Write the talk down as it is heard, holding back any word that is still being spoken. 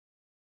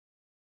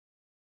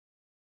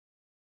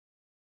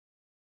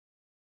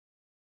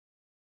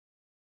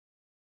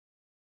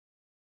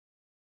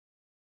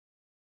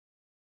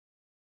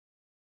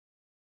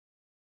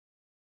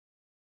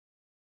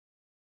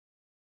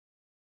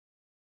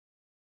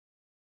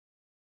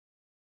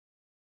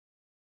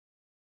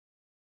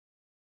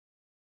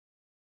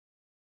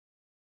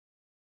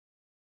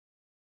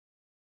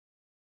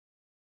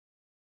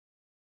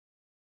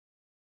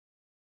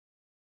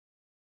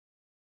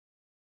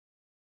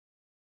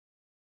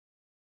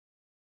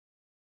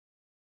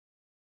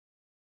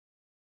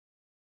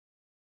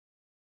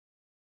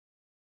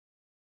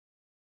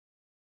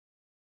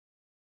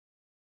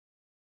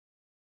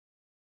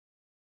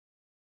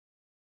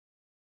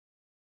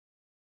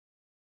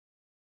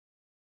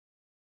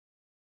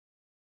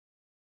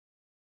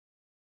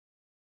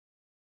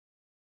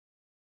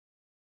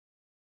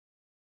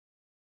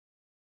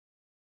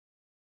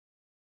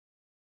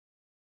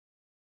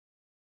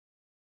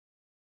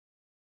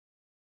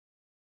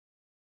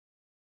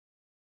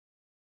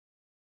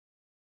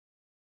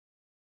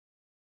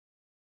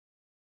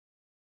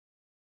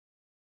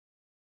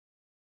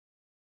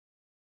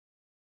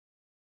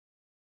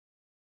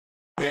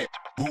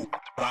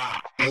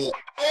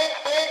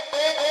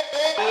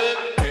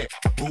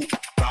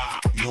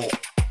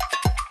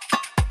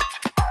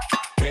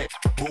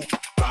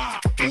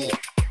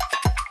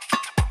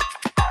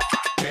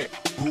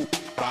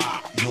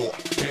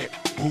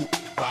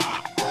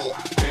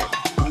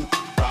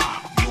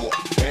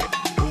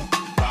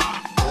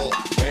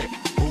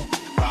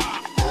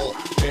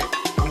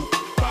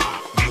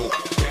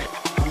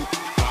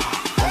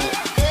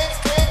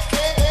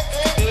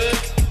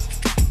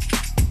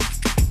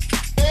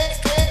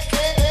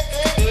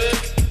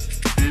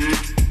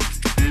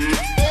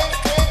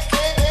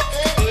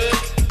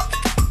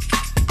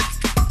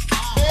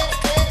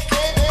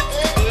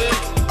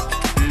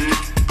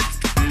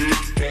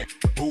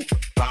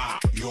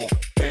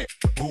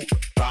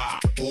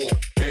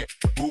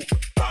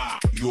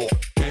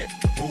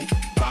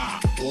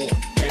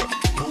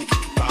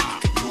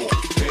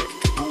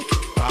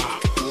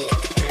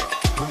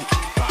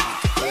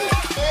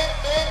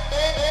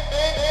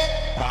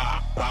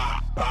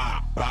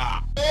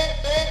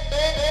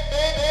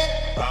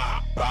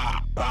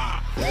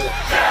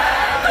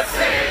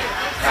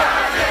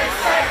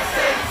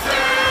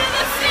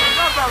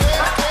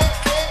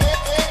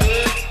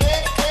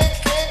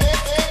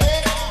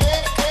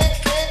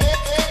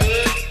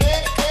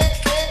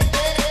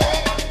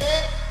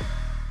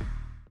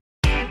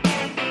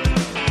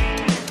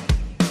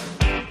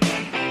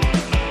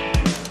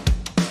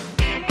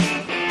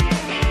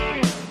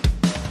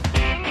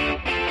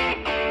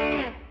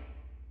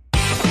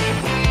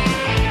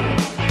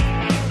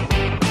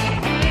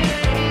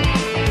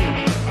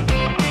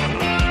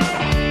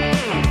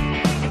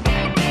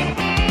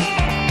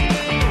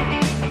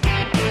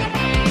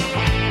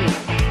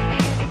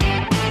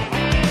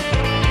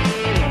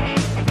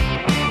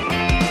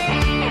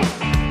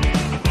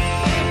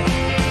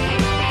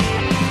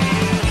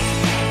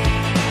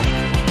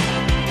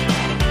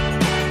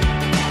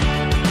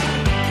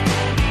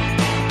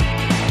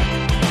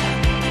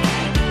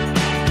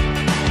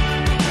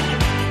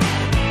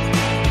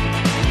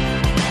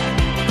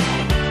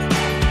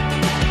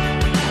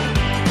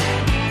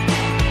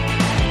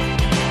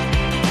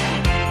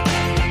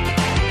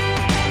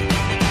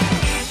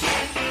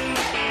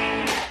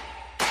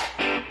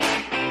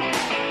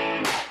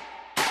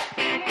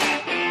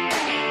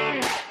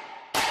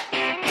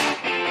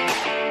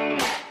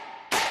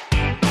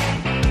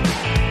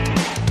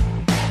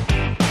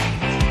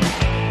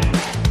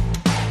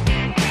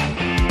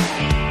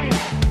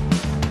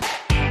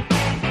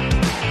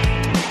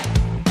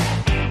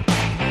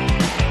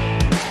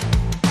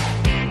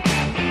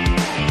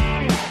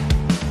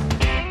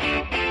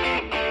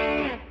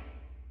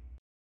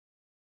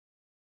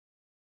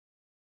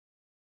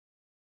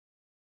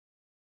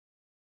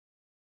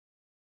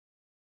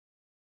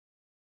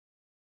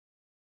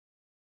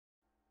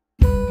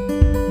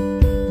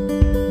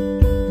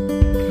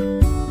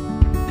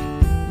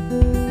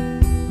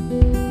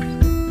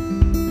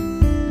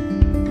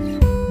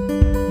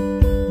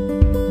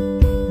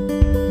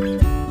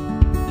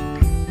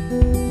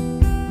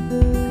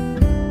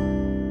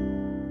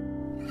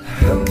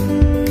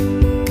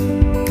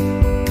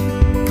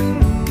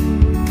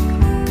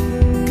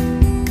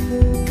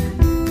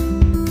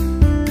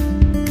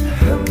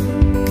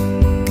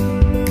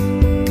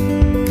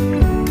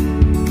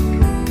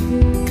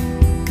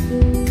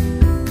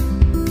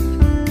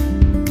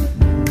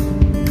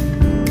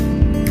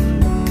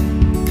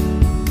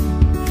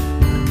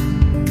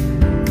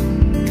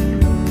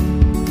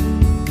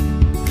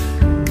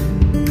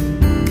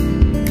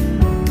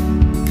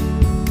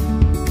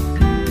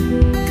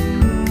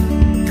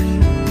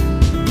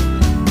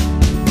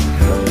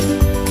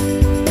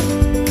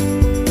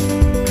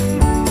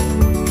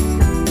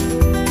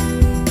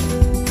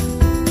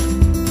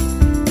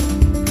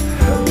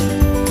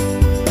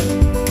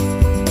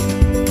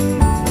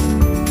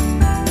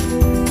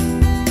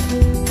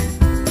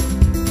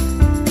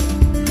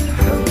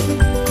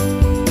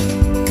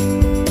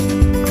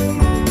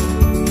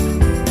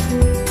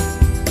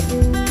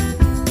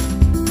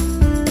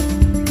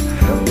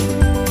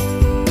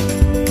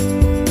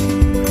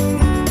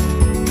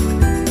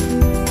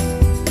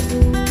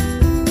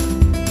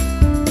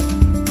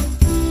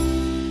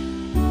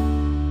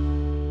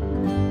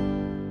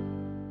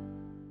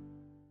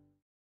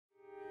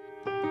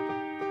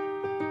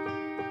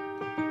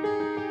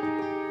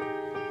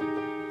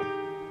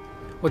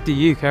What do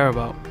you care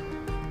about?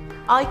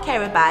 I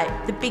care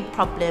about the big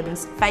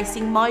problems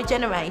facing my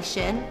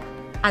generation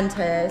and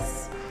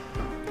hers.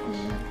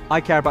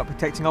 I care about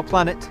protecting our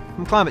planet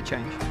from climate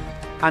change.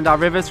 And our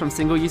rivers from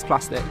single-use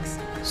plastics.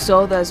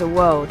 So there's a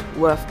world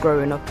worth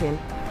growing up in.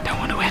 Don't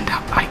want to end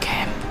up like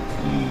him.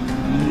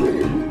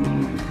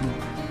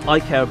 I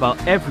care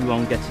about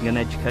everyone getting an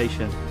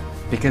education.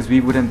 Because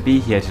we wouldn't be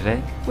here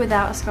today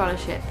without a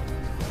scholarship.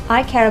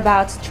 I care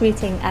about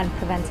treating and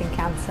preventing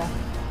cancer.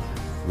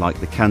 Like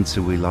the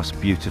cancer we lost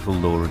beautiful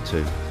Laura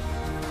to.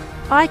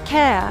 I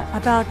care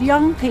about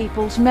young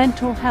people's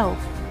mental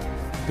health.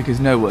 Because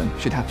no one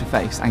should have to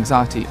face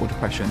anxiety or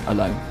depression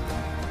alone.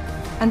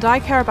 And I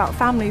care about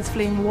families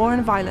fleeing war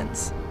and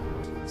violence.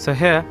 So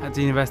here at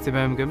the University of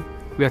Birmingham,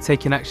 we are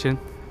taking action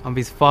on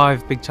these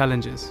 5 big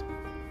challenges.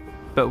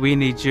 But we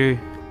need you.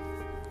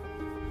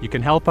 You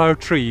can help our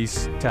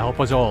trees to help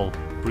us all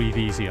breathe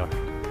easier.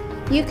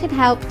 You can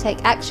help take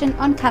action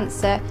on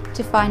cancer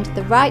to find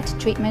the right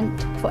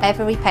treatment for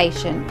every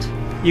patient.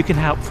 You can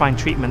help find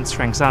treatments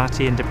for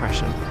anxiety and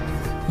depression.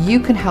 You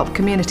can help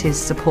communities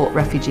support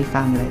refugee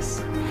families.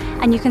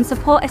 And you can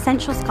support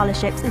essential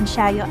scholarships and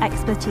share your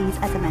expertise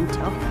as a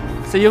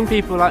mentor. So young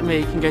people like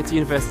me can go to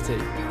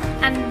university.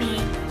 And me.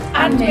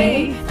 And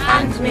me.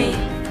 And me.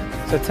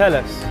 So tell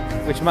us,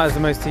 which matters the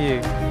most to you?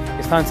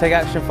 It's time to take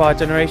action for our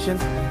generation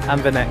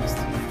and the next.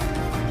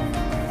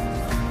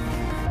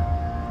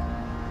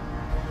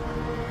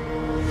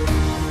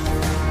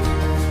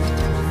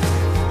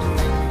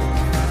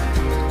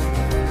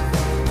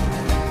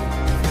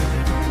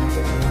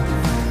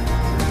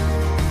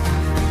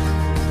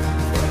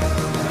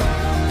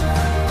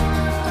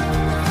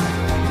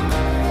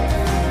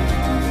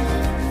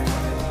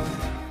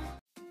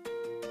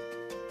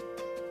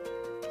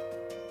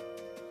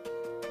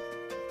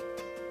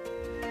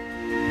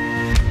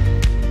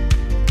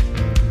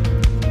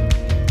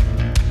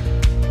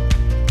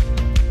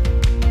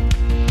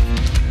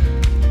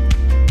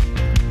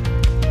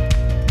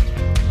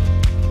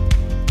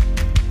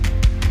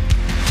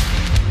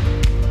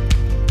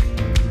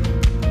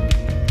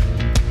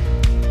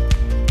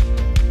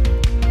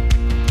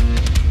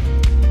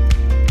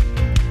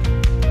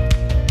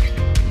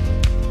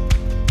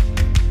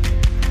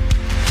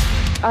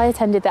 I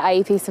attended the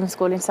AEP Summer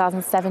School in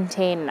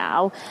 2017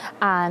 now,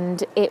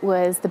 and it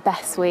was the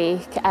best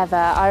week ever.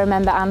 I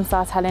remember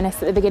Ansar telling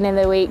us at the beginning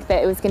of the week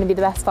that it was going to be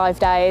the best 5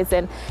 days,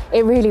 and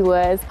it really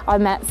was. I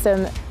met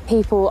some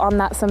people on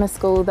that summer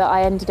school that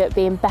I ended up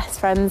being best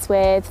friends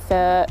with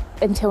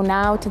until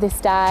now, to this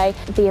day.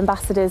 The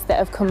ambassadors that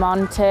have come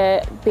on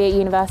to be at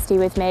university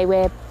with me,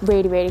 we're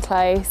really, really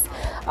close.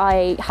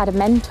 I had a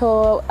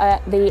mentor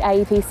at the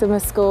AEP Summer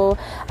School,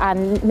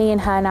 and me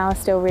and her now are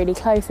still really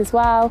close as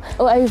well.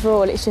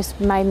 Overall, it's just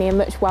made me a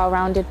much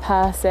well-rounded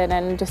person,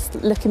 and just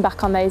looking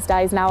back on those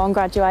days now on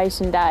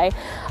graduation day,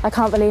 I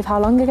can't believe how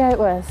long ago it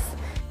was.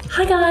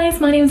 Hi guys,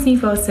 my name is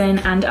Neve Wilson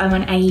and I'm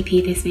on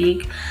AEP this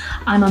week.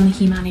 I'm on the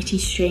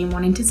humanities stream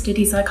wanting to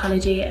study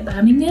psychology at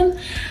Birmingham.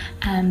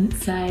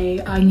 So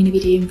I'm going to be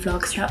doing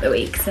vlogs throughout the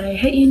week, so I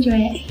hope you enjoy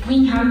it.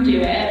 We can do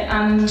it,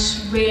 and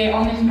we're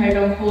on this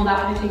programme for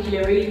that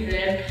particular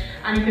reason,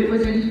 and if it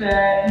wasn't for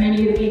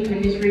many of the people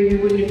in this room, we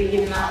wouldn't have been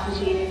given that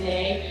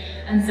opportunity.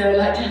 And so I'd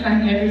like to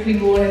thank every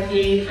single one of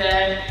you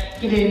for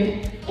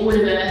giving all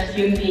of us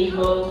young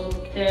people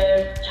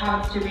the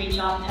chance to reach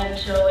our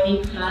potential and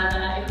even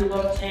further if we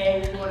want to,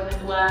 if one of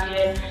us are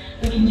working,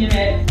 we can do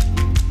it.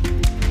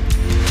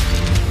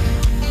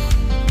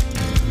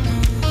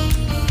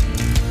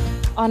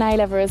 On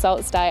A-level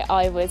results day,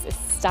 I was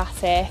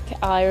ecstatic.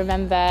 I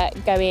remember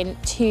going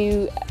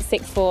to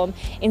sixth form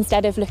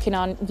instead of looking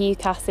on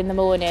UCAS in the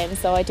morning,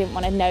 so I didn't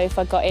want to know if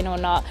I got in or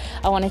not.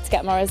 I wanted to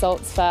get my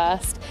results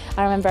first.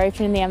 I remember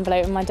opening the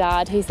envelope with my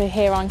dad, who's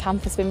here on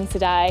campus with me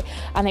today,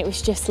 and it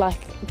was just like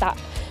that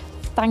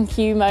thank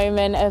you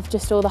moment of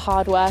just all the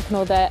hard work and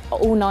all the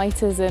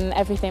all-nighters and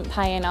everything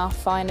paying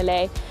off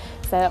finally.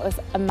 So that was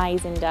an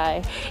amazing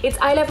day. It's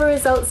A-level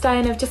results day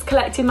and I've just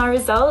collected my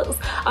results.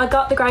 I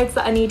got the grades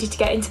that I needed to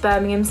get into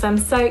Birmingham, so I'm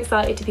so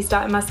excited to be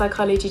starting my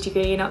psychology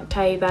degree in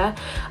October.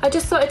 I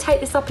just thought I'd take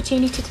this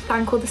opportunity to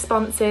thank all the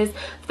sponsors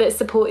that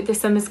supported the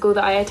summer school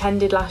that I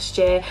attended last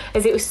year,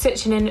 as it was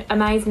such an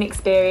amazing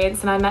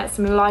experience and I met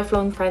some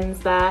lifelong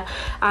friends there,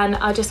 and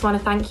I just want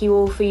to thank you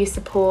all for your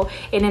support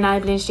in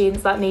enabling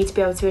students like me to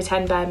be able to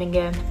attend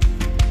Birmingham.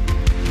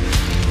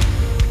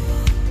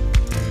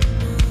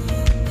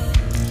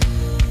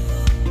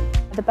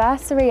 The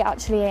bursary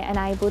actually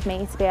enabled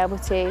me to be able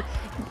to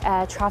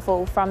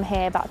travel from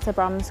here back to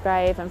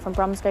Bromsgrove and from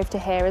Bromsgrove to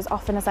here as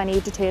often as I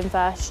needed to in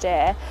first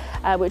year,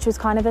 which was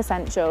kind of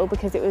essential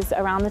because it was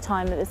around at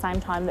the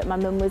same time that my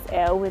mum was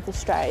ill with a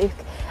stroke,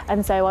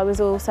 and so I was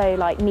also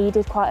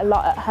needed quite a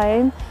lot at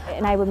home. It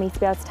enabled me to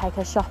be able to take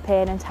her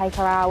shopping and take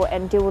her out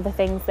and do all the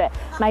things that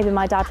maybe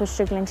my dad was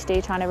struggling to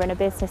do, trying to run a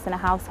business and a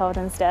household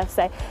and stuff.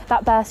 So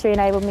that bursary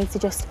enabled me to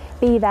just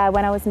be there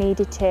when I was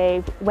needed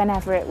to,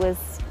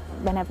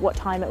 what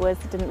time it was,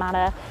 it didn't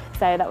matter.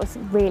 So that was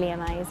really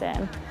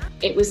amazing.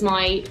 It was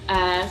my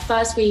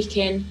first week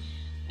in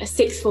a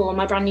sixth form,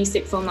 my brand new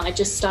sixth form that I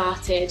just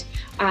started,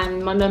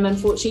 and my mum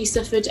unfortunately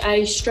suffered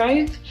a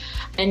stroke,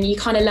 and you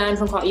kind of learn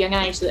from quite a young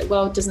age that the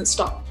world doesn't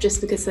stop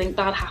just because something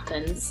bad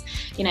happens,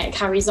 it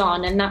carries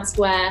on, and that's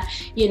where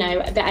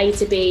the A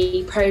to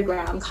B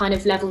programme kind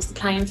of levels the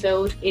playing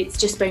field. It's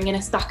just bringing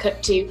us back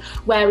up to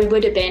where we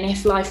would have been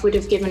if life would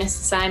have given us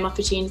the same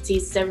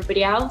opportunities as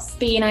everybody else.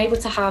 Being able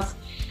to have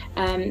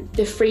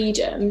the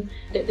freedom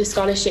that the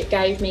scholarship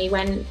gave me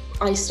when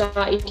I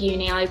started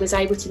uni, I was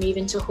able to move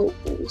into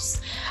halls,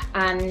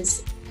 and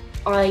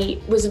I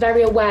was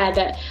very aware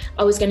that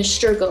I was going to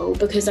struggle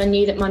because I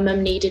knew that my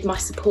mum needed my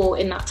support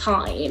in that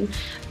time.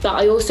 But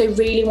I also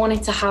really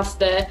wanted to have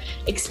the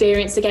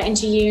experience to get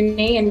into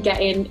uni and get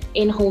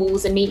in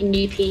halls and meeting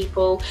new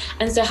people.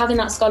 And so having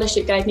that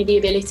scholarship gave me the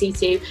ability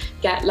to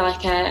get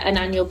like an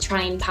annual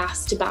train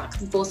pass to back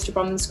and forth to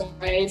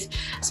Bromsgrove.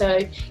 So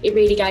it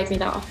really gave me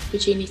that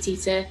opportunity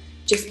to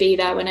just be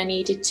there when I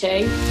needed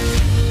to.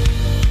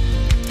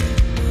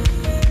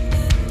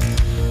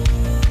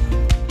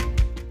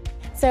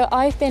 So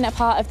I've been a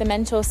part of the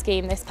mentor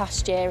scheme this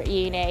past year at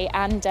uni,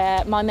 and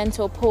my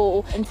mentor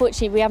Paul,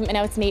 unfortunately we haven't been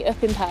able to meet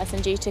up in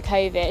person due to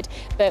COVID,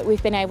 but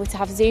we've been able to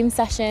have Zoom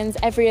sessions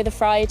every other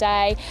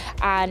Friday,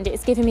 and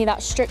it's given me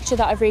that structure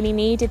that I've really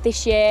needed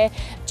this year.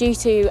 Due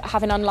to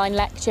having online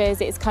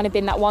lectures, it's kind of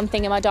been that one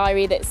thing in my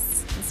diary that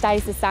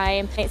stays the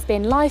same. It's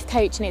been life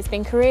coaching, it's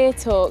been career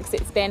talks,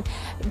 it's been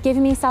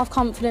giving me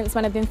self-confidence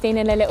when I've been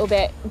feeling a little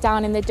bit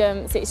down in the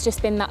dumps. It's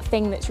just been that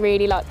thing that's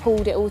really like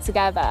pulled it all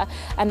together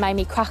and made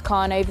me crack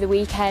on over the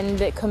weekend,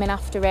 coming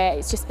after it.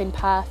 It's just been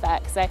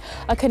perfect. So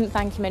I couldn't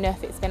thank him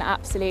enough. It's been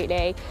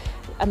absolutely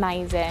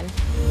amazing.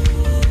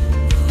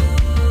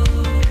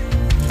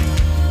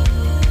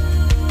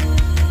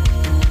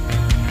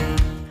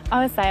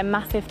 I would say a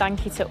massive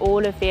thank you to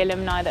all of the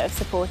alumni that have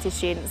supported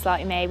students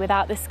like me.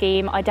 Without the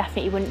scheme, I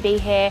definitely wouldn't be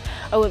here.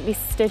 I wouldn't be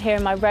stood here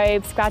in my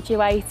robes,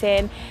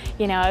 graduating.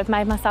 You know, I've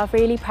made myself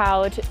really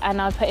proud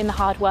and I've put in the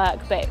hard work,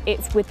 but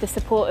it's with the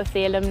support of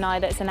the alumni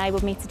that's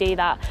enabled me to do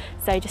that.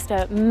 So just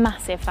a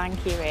massive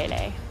thank you,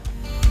 really.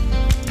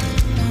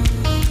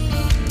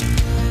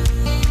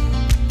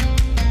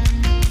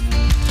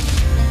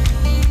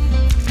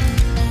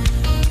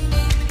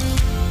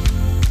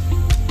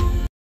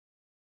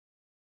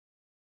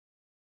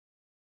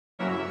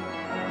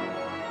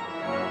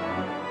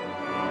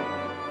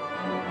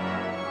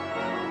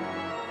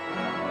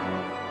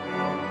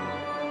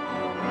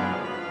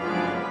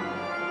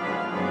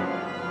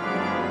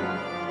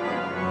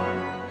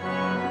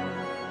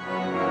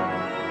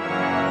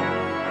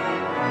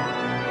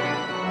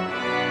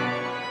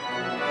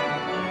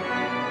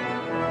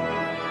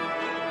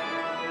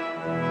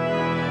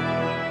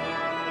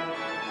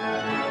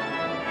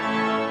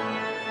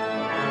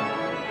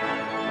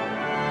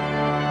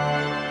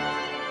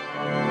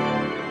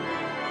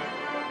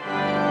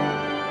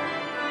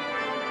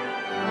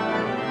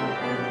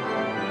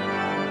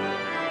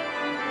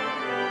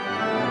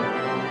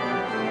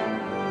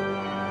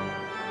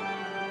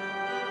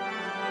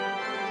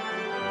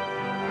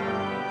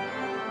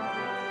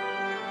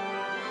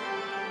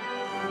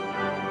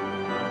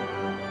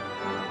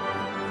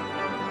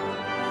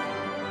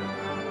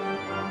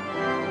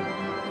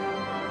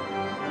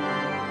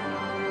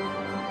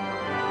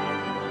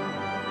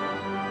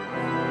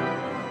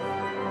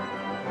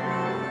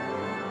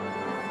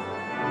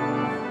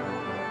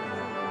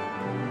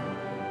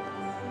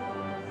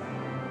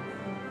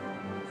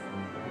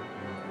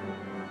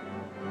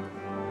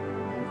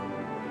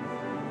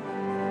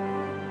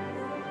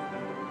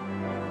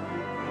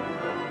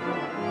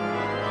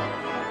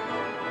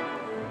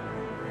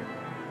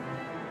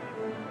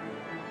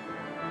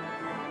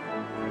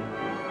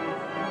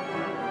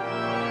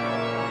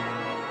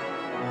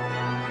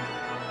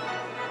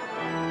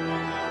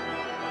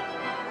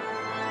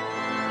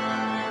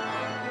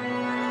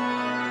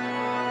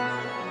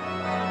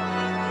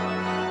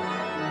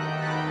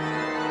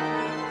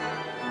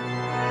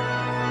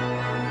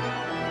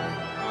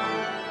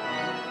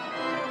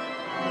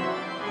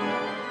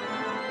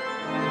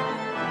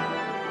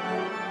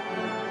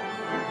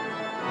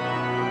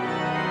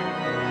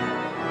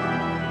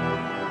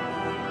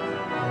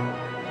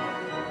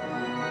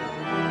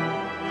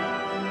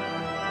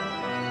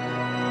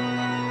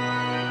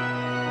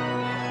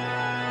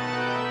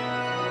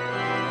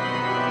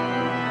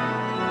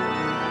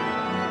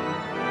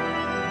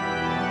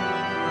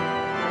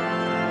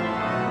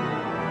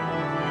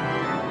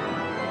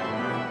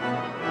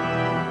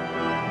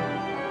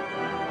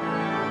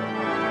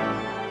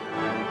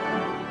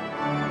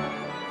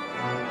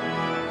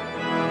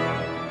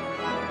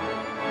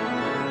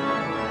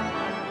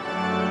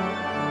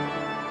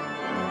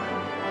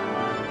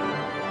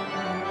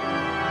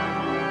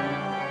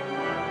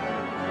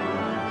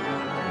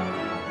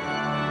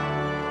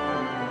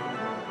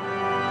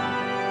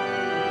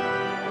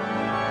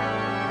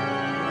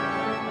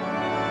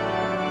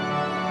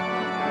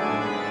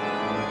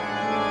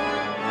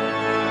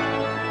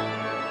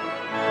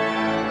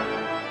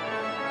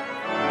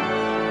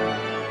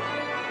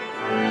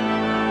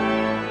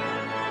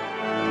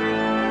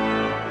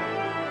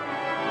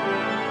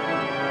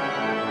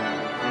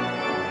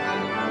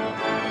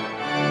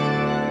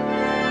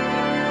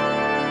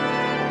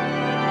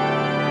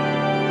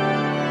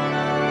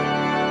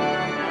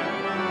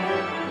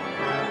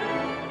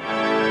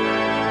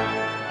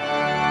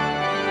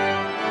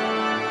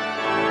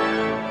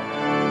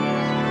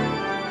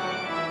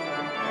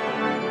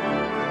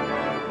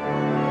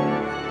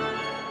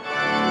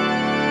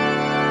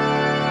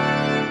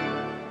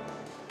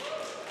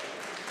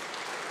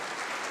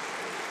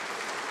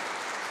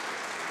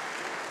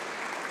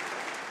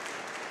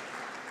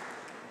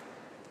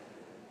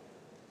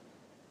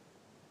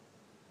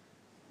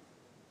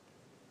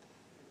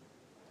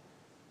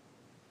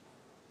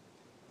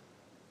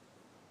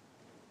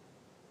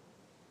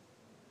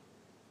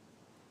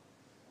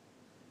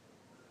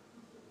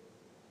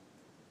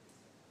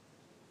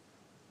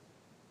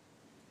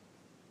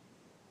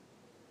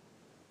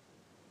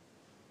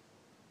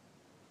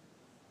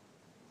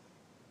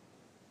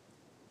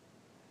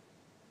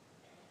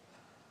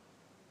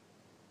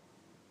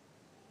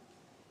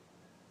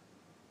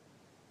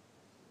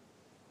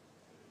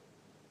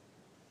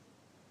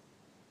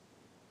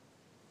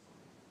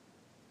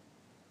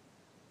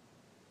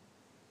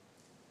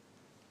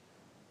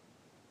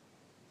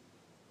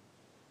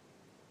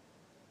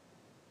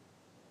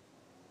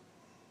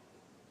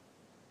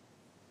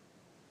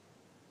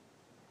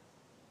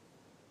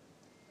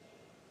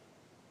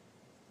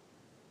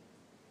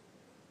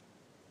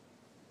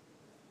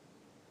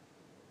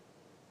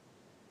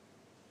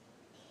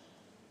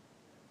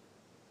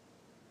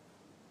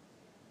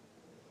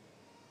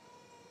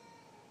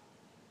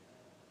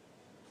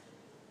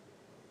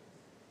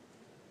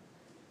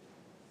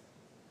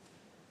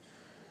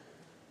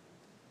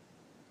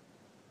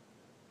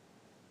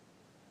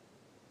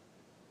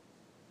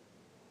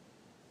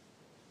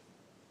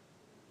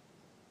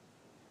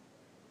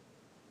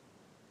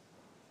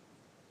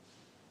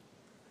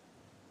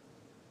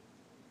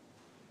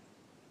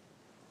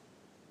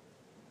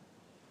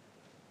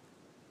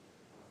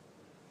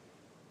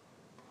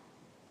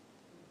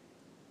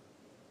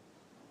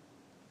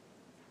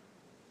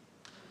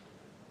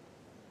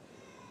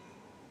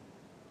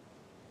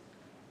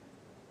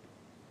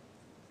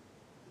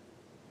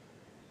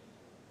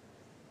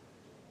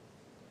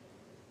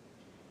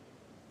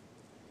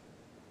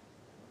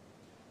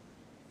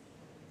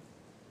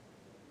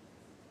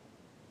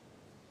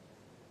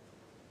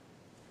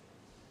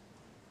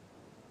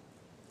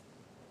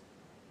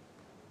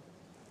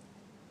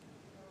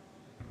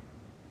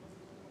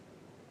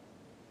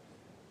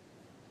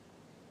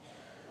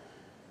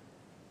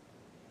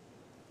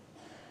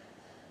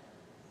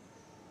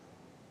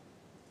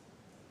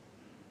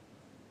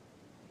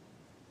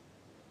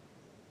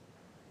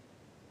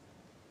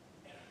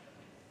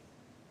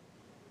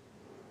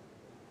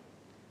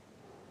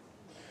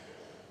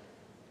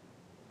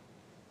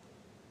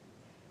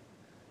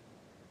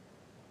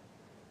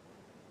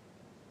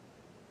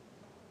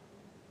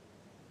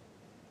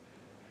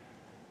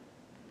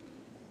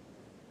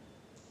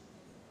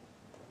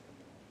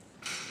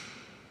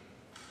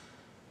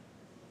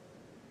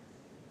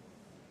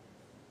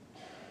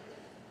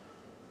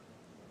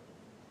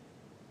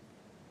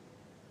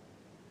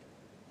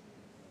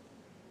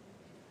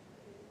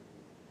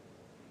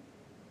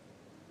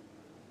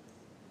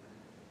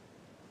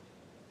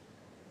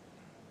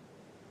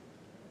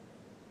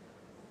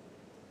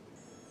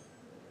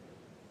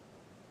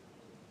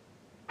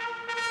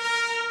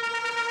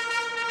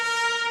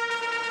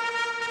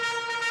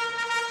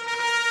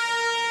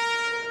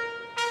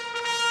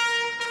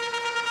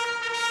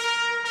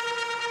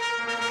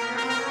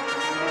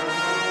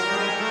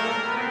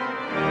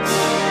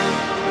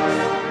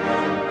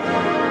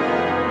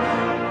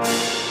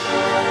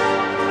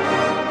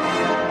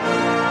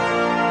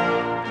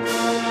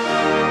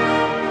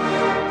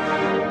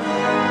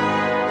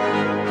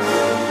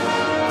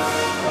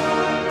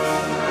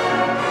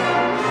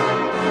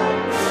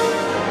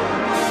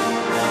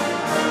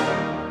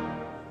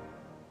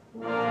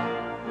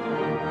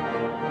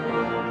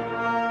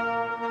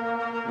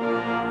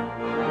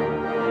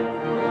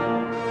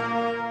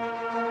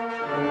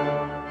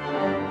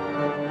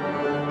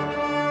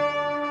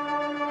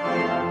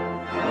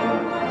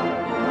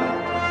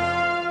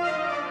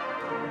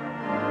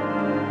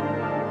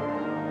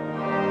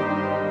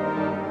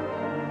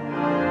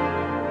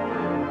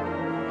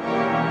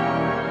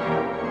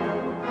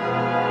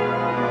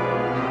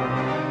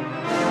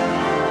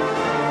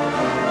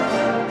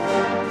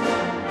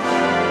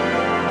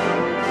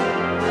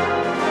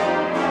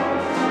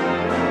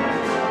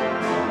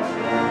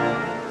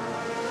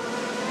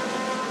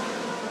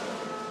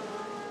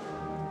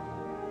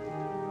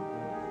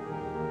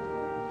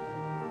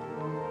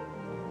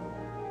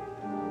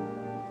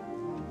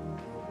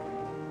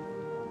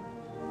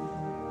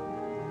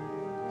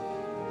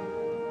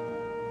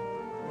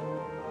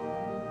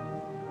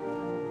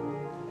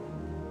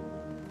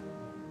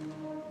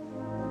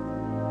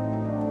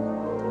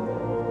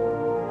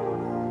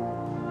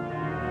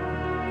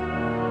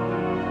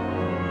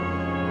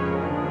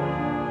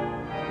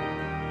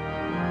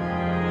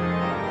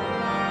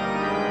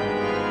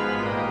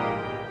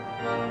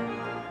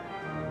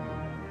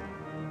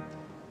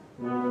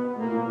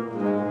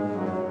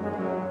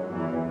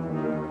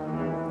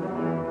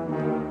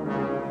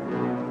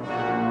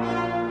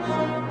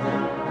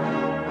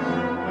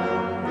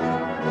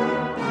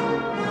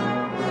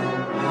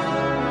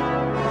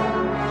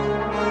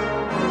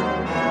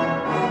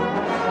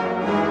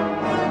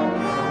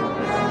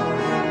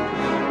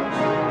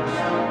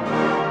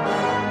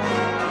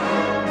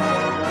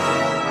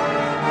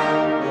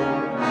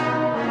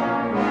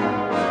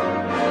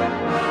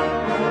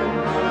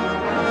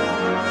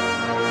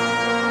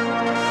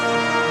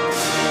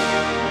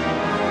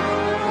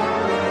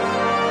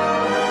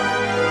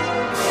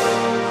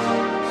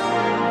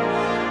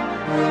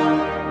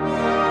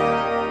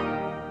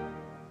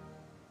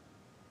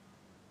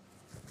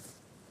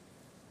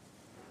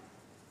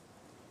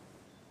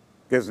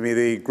 gives me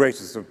the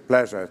greatest of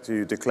pleasure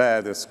to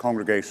declare this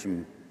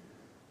congregation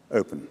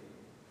open.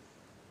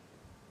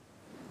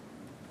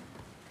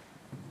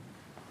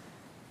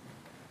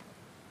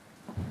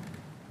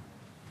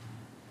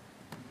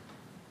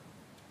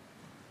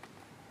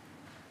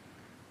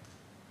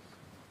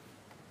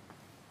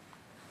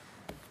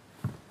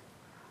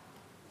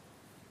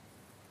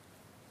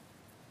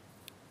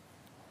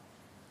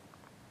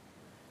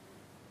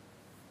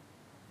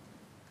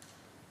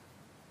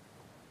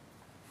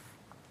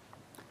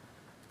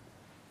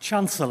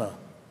 Chancellor,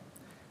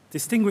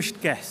 distinguished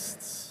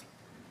guests,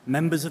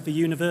 members of the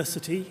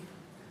university,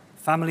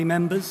 family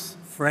members,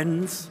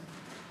 friends,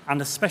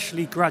 and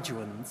especially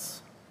graduands,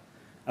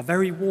 a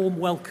very warm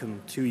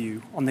welcome to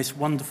you on this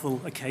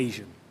wonderful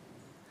occasion,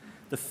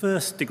 the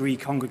first degree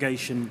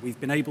congregation we've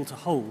been able to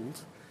hold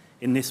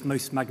in this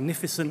most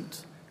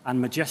magnificent and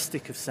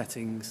majestic of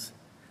settings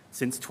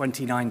since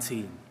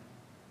 2019.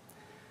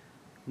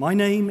 My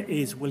name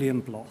is William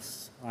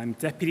Bloss. I'm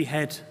Deputy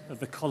Head of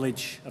the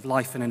College of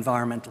Life and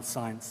Environmental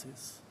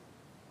Sciences.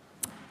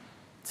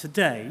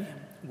 Today,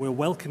 we're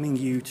welcoming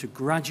you to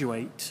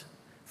graduate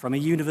from a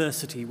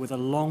university with a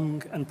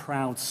long and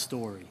proud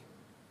story.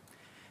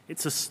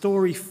 It's a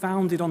story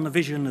founded on the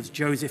vision of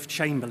Joseph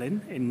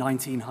Chamberlain in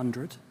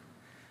 1900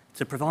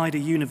 to provide a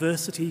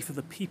university for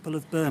the people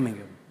of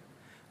Birmingham,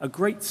 a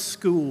great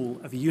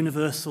school of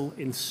universal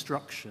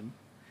instruction,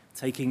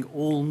 taking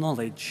all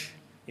knowledge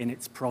in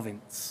its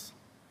province.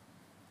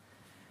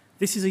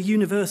 This is a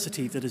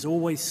university that has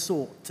always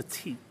sought to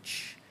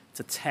teach,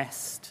 to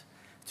test,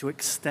 to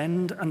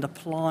extend and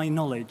apply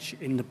knowledge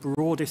in the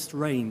broadest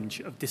range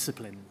of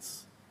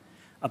disciplines,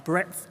 a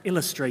breadth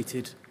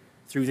illustrated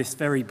through this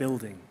very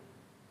building.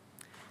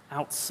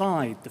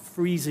 Outside, the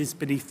friezes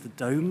beneath the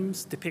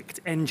domes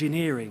depict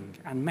engineering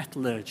and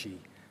metallurgy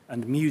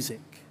and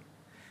music,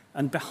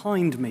 and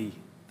behind me,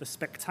 the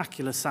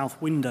spectacular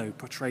south window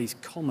portrays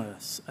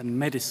commerce and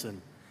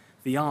medicine,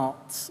 the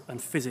arts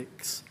and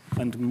physics,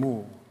 and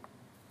more.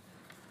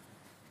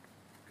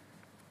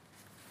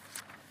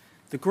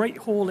 The Great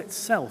Hall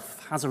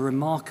itself has a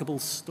remarkable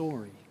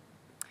story.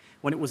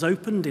 When it was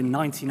opened in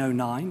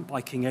 1909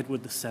 by King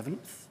Edward VII,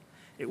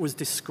 it was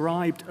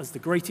described as the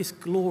greatest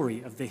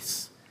glory of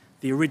this,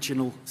 the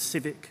original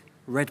civic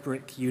red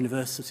brick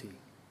university.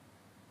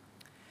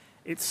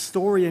 Its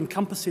story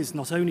encompasses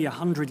not only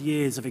 100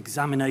 years of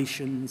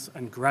examinations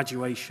and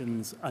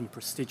graduations and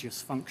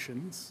prestigious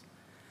functions,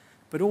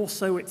 but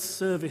also its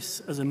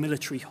service as a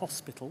military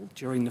hospital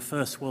during the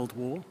First World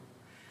War,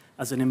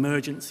 as an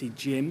emergency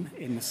gym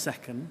in the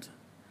Second,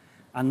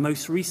 and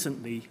most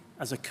recently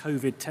as a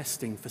COVID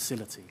testing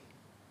facility.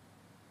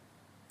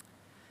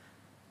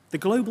 The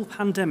global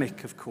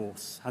pandemic, of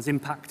course, has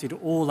impacted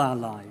all our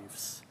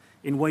lives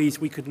in ways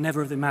we could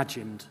never have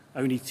imagined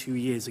only 2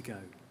 years ago.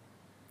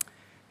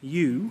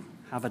 You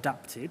have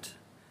adapted,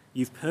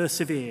 you've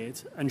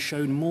persevered and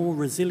shown more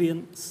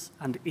resilience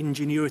and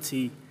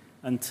ingenuity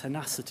and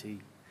tenacity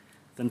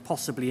than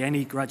possibly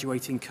any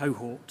graduating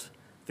cohort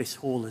this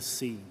hall has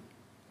seen.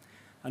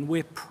 And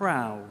we're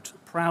proud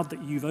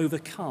that you've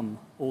overcome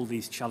all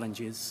these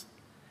challenges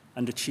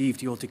and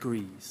achieved your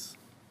degrees.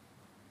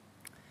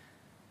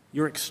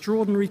 You're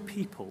extraordinary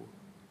people,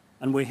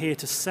 and we're here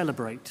to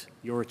celebrate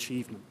your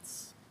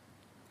achievements.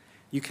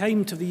 You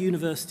came to the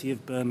University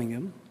of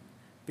Birmingham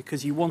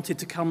because you wanted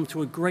to come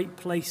to a great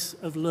place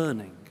of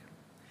learning.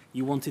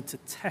 You wanted to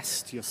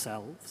test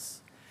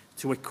yourselves,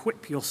 to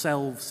equip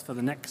yourselves for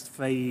the next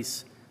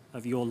phase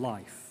of your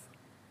life.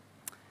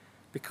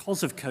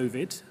 Because of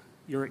COVID,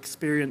 your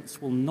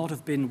experience will not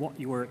have been what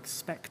you were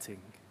expecting,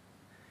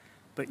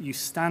 but you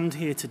stand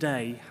here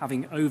today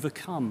having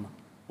overcome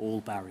all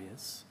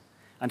barriers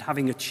and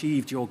having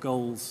achieved your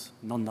goals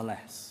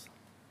nonetheless.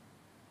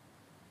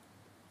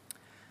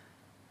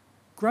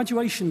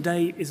 Graduation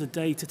Day is a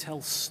day to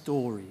tell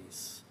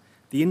stories,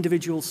 the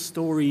individual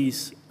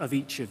stories of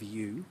each of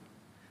you,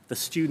 the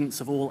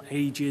students of all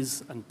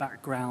ages and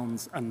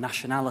backgrounds and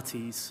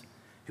nationalities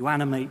who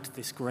animate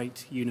this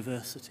great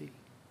university.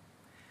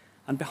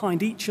 And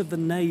behind each of the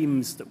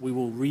names that we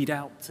will read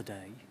out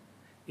today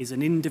is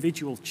an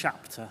individual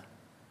chapter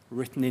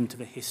written into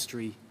the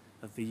history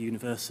of the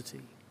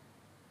university.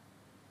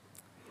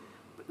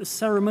 But the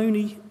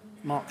ceremony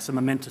marks a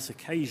momentous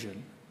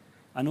occasion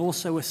and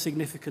also a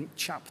significant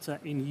chapter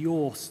in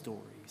your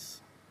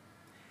stories.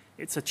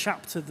 It's a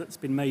chapter that's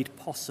been made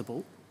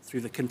possible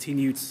through the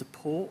continued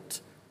support,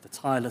 the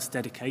tireless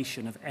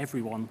dedication of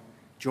everyone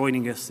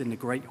joining us in the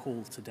Great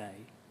Hall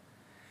today.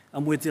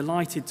 And we're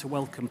delighted to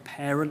welcome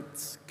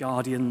parents,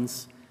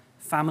 guardians,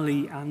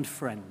 family and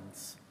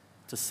friends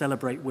to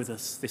celebrate with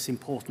us this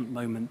important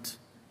moment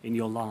in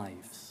your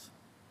lives.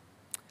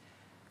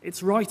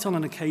 It's right on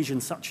an occasion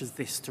such as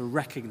this to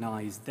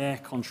recognise their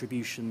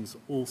contributions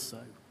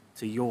also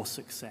to your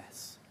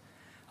success,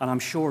 and I'm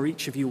sure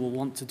each of you will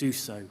want to do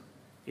so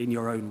in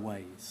your own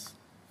ways.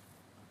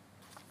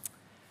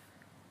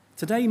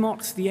 Today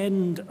marks the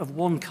end of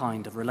one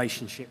kind of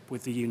relationship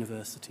with the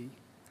university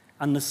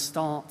and the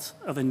start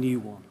of a new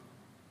one.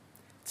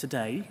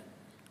 Today,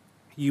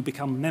 you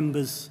become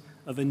members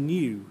of a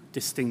new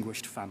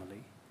distinguished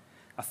family,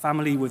 a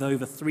family with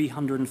over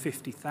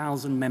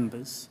 350,000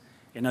 members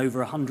in over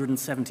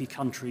 170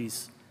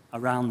 countries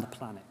around the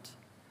planet,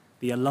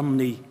 the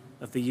alumni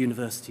of the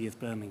University of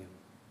Birmingham.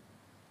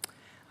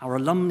 Our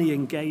alumni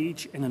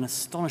engage in an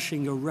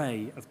astonishing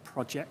array of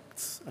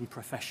projects and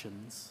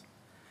professions,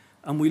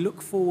 and we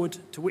look forward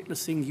to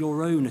witnessing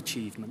your own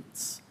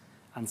achievements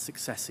and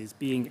successes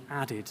being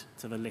added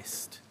to the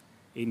list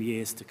in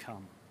years to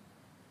come.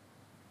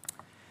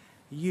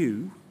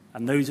 You,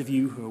 and those of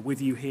you who are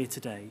with you here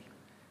today,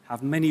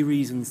 have many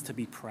reasons to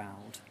be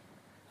proud,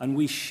 and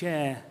we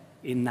share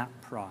in that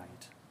pride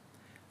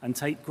and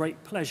take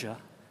great pleasure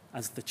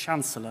as the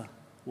Chancellor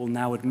will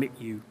now admit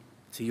you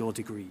to your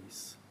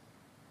degrees.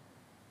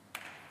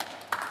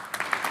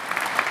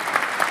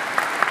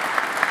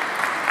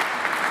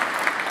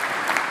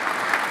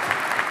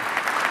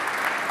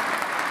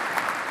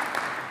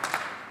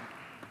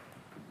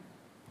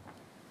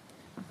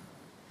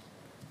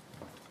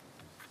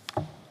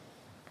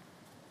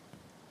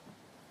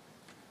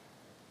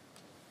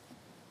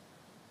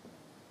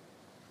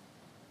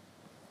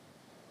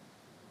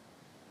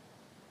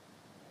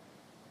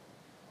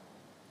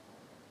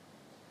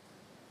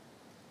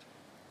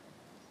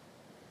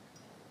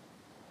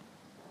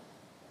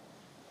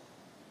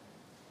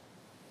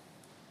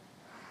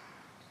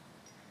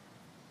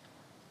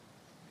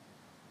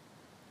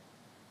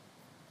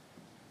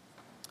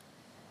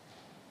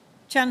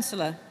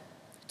 Chancellor,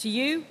 to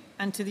you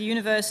and to the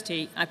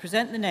University, I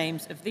present the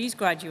names of these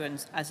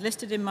graduates as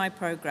listed in my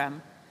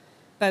programme,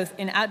 both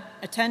in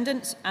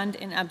attendance and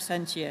in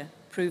absentia,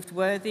 proved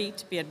worthy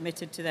to be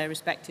admitted to their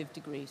respective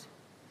degrees.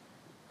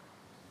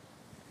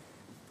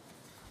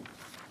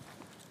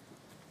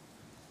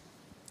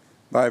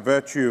 By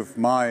virtue of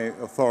my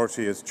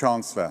authority as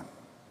Chancellor,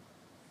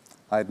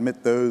 I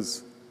admit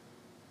those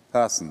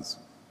persons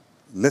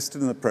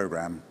listed in the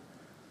programme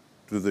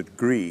to the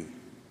degree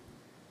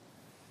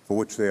for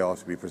which they are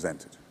to be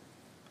presented.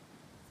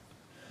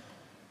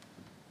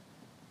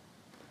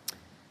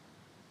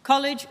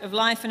 College of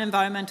Life and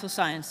Environmental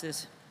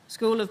Sciences,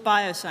 School of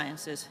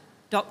Biosciences,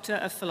 Doctor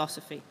of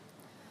Philosophy.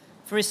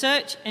 For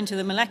research into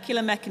the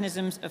molecular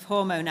mechanisms of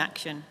hormone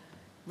action,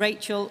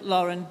 Rachel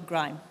Lauren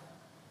Grime.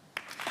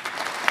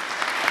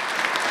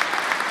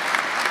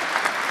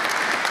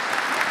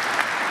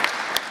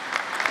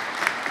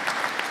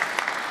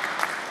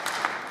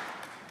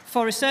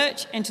 For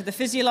research into the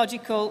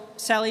physiological,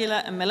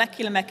 cellular and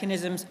molecular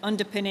mechanisms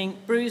underpinning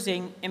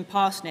bruising in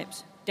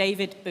parsnips,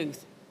 David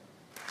Booth.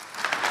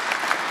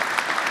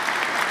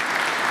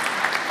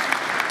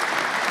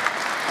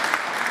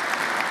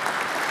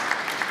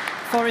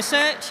 For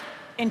research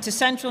into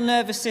central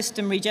nervous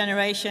system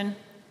regeneration,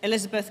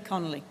 Elizabeth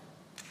Connolly.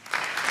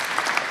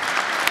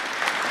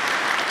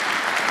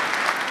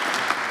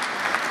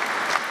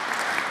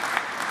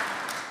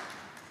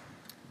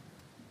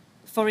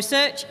 For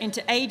research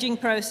into ageing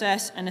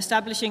process and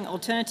establishing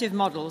alternative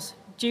models,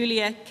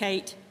 Julia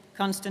Kate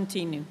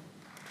Constantinou.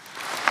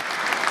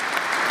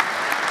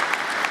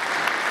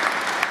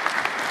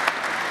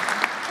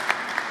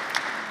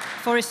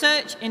 For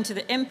research into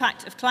the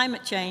impact of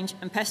climate change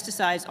and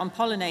pesticides on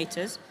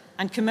pollinators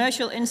and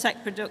commercial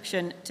insect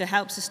production to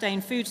help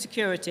sustain food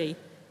security,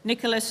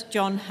 Nicholas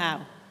John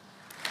Howe.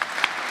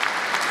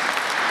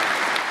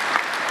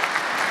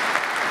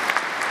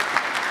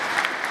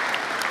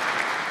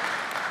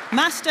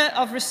 Master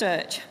of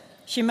Research,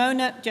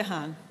 Shimona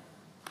Jahan.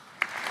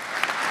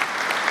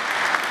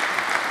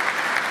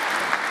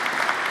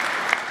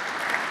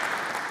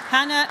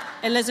 Hannah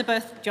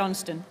Elizabeth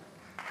Johnston.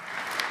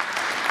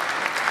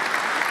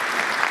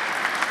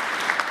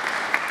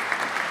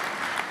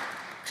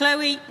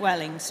 Chloe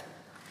Wellings.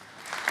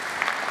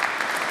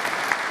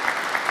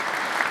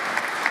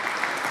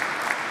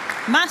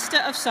 Master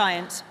of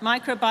Science,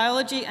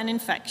 Microbiology and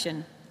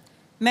Infection,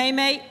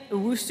 Meme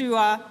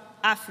Owusua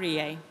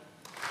Afriye.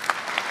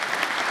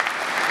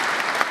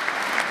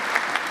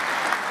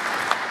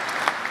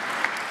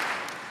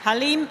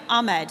 Halim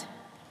Ahmed.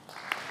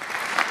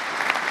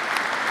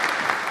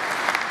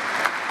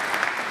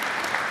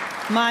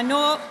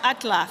 Manor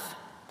Atlaf.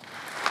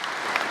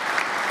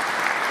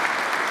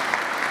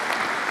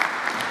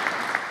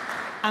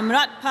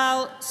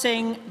 Amratpal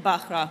Singh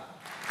Bahra.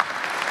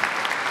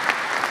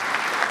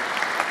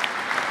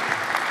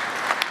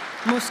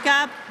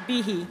 Muskab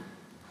Bihi.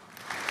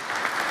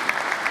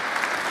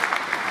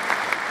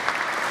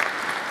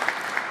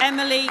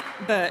 Emily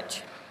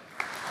Birch.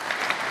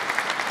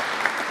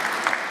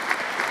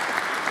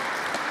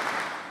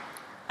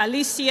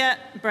 Alicia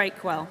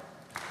Breakwell.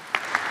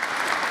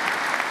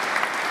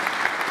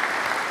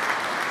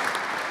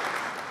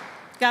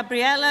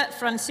 Gabriella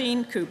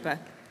Francine Cooper.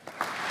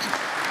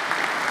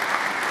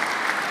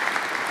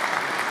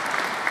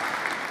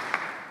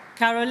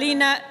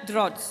 Carolina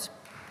Drodz.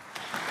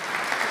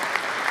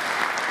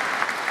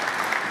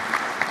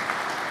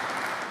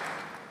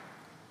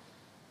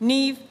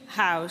 Neve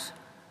House.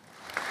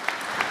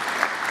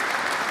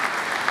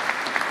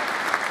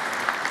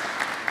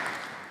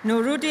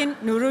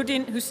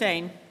 Nuruddin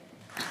Hussain.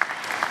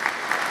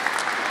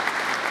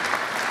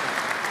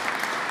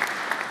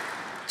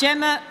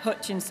 Gemma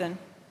Hutchinson.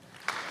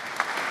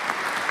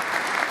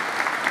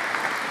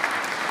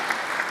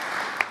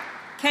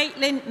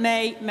 Caitlin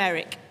May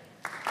Merrick.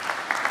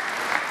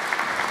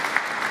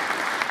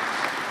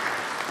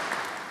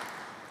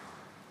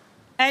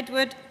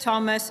 Edward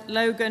Thomas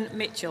Logan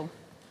Mitchell.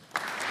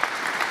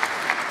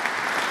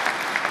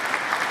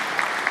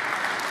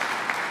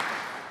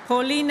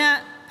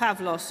 Paulina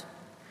Pavlos.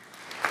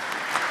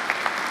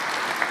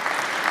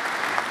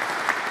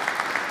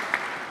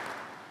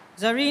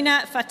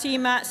 Zarina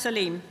Fatima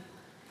Salim.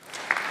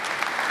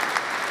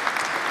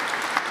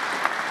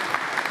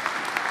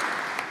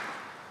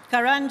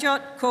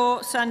 Karanjot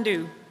Kaur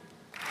Sandhu.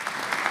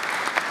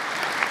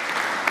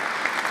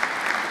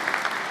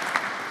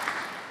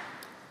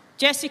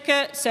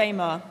 Jessica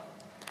Seymour.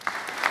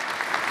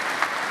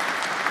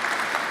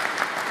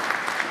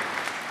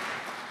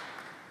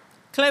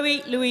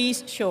 Chloe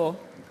Louise Shaw.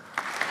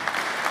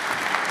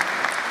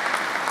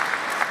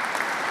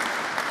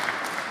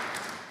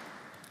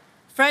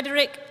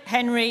 Frederick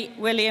Henry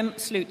William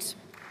Sloots.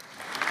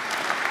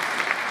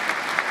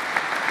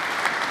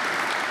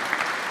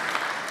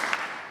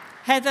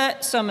 Heather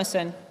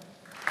Summerson.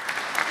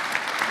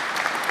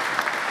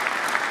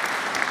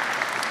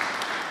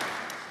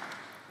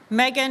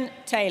 Megan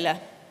Taylor.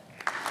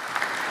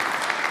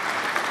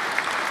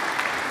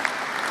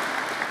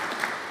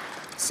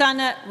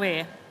 Sana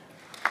Weir.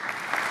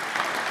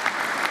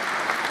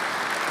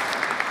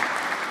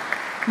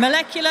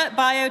 Molecular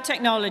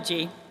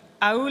Biotechnology,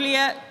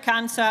 Aulia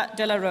Cansa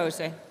de la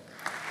Rose.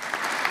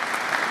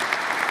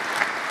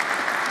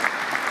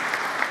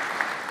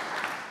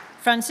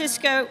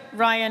 Francisco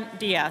Ryan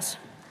Diaz.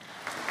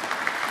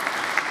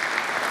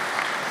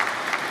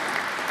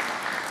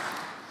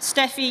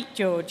 Steffi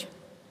George.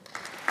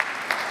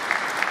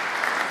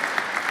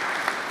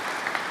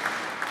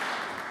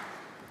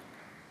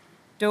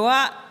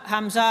 Doa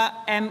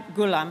Hamza M.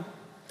 Gulam.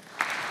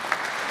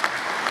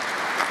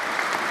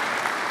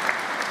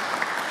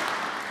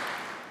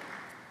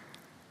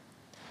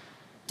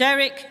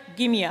 Derek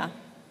Gimia.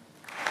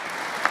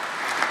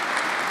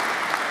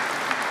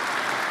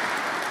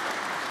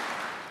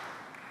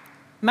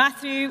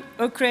 Matthew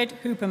Ukred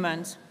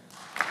Hoopermans.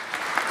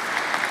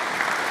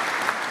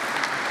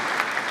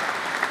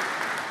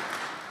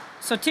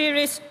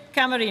 Sotiris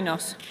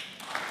Camarinos.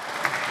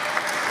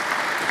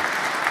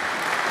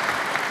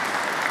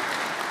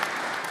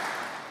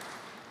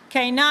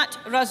 Kainat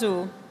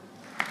Razul.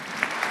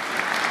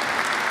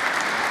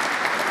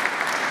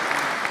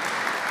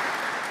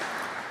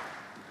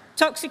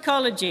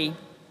 Toxicology,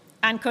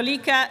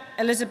 Ankolika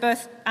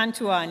Elizabeth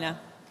Antuana.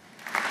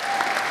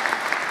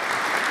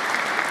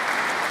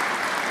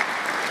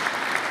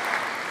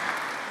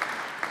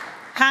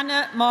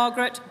 Hannah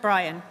Margaret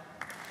Bryan.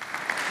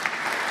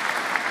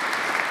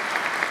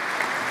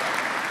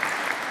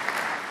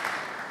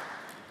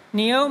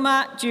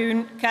 Neoma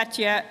June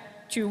Katia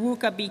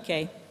Chuwuka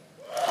Bike.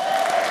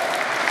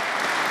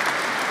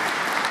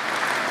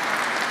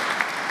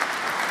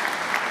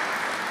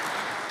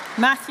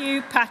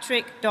 Matthew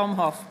Patrick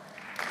Domhoff.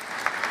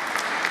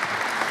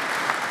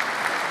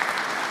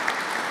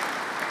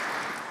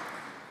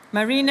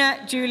 Marina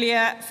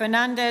Julia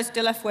Fernandez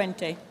de la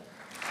Fuente.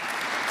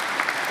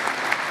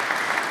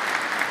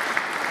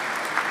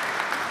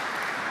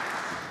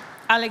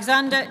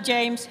 Alexander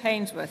James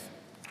Hainsworth.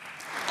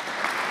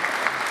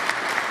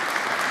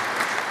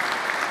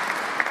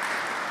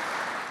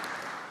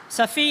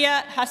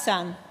 Safia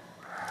Hassan.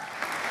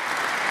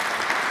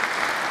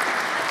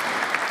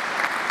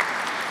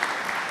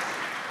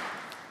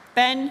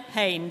 Ben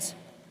Haynes.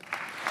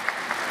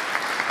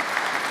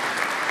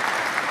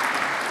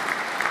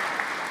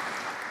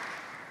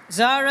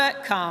 Zara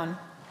Khan.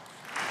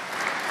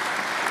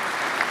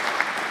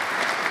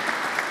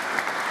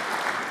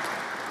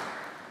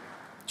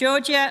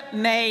 Georgia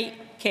May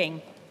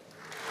King.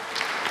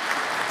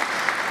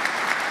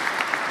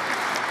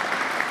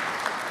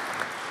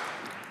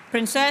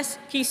 Princess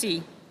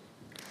Kisi.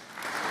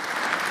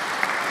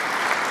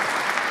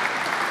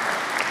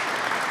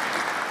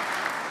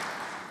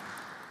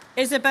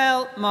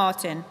 Isabel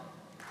Martin.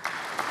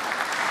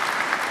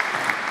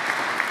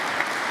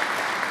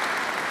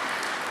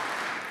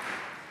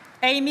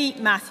 Amy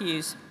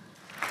Matthews.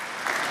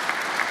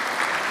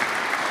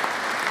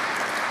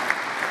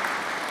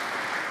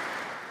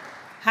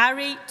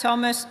 Harry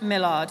Thomas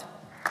Millard.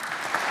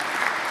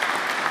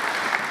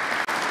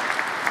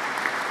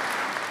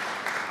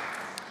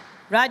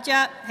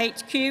 Raja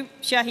HQ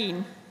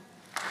Shaheen.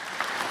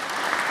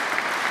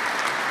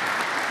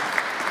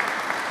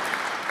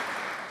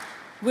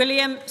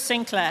 William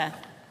Sinclair.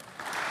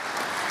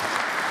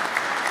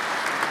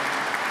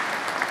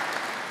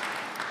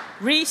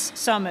 Reese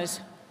Summers.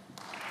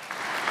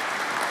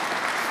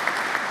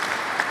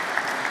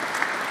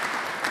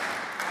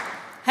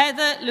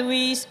 Heather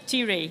Louise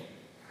Thierry.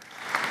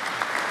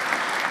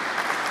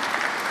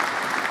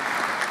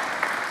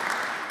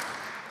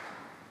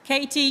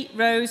 Katie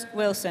Rose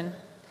Wilson.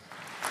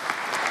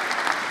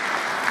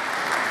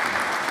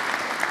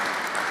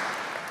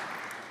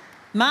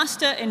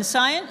 Master in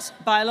Science,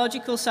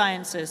 Biological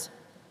Sciences,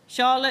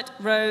 Charlotte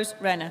Rose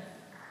Renner.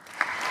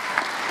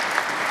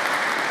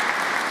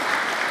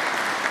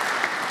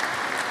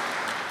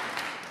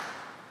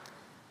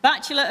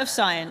 Bachelor of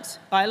Science,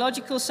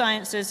 Biological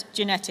Sciences,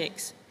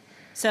 Genetics,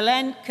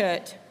 Selene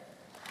Kurt.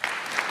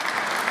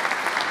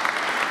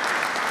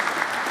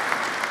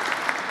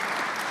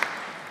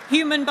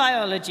 Human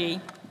Biology,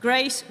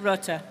 Grace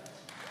Rutter.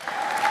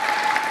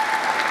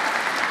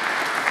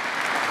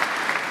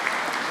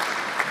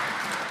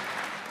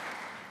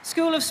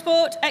 School of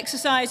Sport,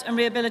 Exercise and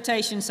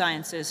Rehabilitation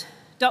Sciences,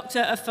 Doctor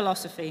of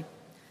Philosophy,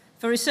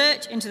 for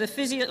research into the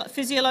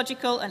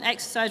physiological and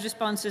exercise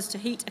responses to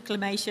heat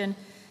acclimation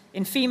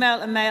in female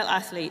and male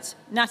athletes,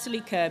 Natalie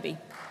Kirby.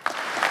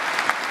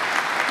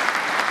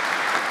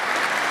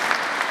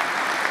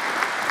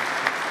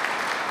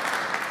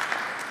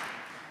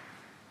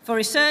 For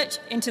research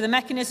into the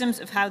mechanisms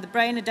of how the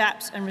brain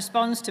adapts and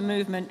responds to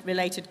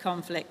movement-related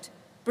conflict,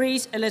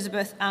 Breeze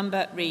Elizabeth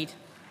Amber Reid.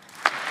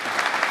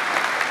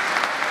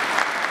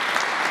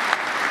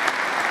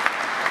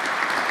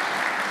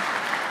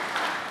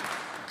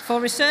 For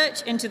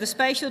research into the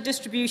spatial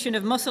distribution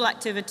of muscle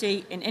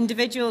activity in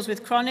individuals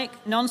with chronic,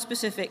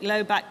 non-specific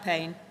low back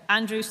pain,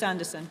 Andrew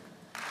Sanderson.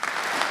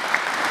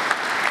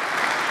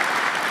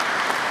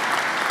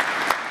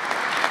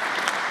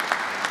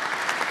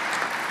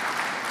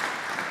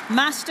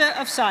 Master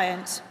of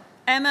Science,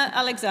 Emma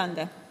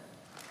Alexander.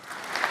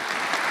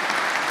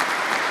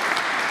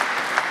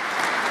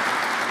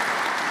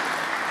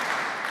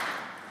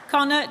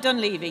 Connor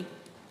Dunleavy.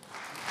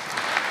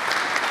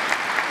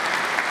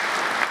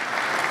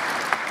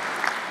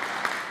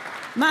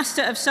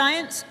 Master of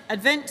Science,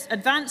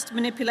 Advanced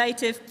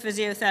Manipulative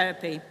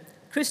Physiotherapy,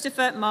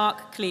 Christopher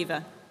Mark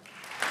Cleaver.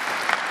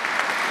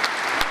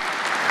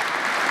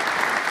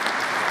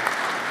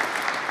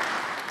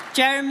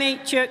 Jeremy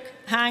Chuk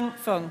Hang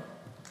Fung.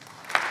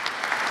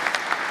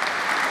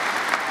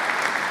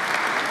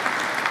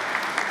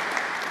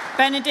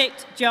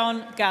 Benedict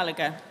John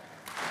Gallagher.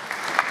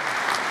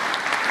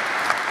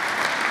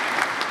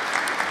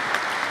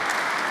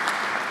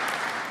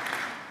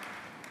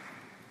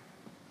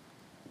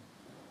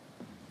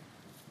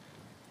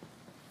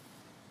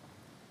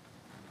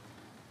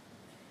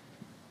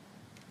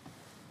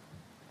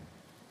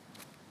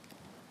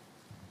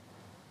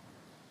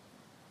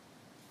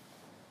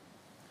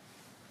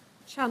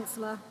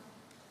 Chancellor.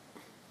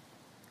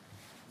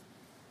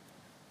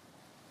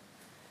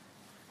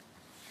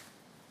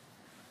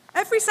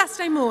 Every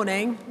Saturday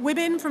morning,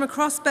 women from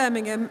across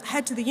Birmingham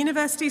head to the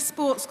university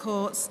sports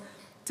courts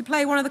to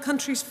play one of the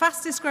country's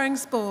fastest growing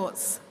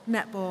sports,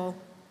 netball.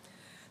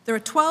 There are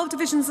 12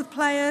 divisions of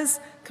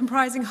players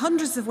comprising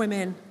hundreds of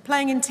women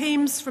playing in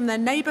teams from their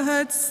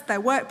neighbourhoods,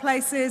 their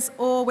workplaces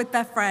or with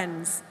their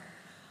friends.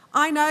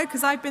 I know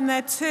because I've been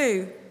there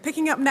too,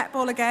 picking up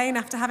netball again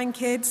after having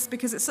kids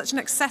because it's such an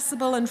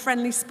accessible and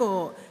friendly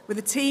sport with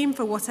a team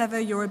for whatever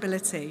your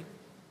ability.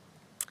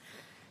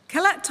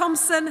 Colette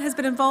Thompson has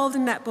been involved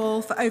in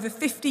netball for over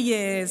 50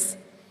 years,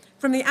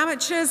 from the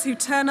amateurs who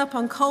turn up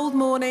on cold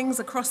mornings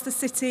across the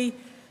city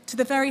to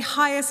the very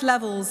highest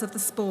levels of the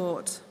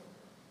sport.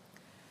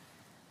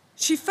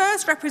 She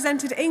first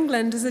represented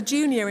England as a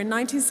junior in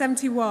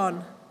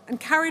 1971 and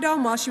carried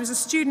on while she was a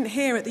student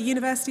here at the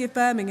University of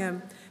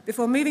Birmingham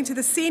before moving to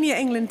the senior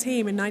England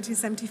team in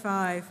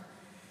 1975.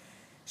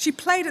 She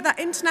played at that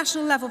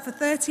international level for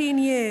 13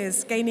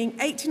 years, gaining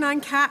 89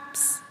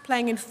 caps,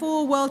 playing in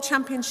 4 World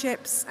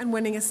Championships and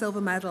winning a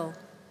silver medal.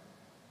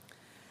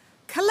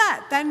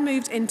 Colette then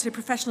moved into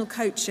professional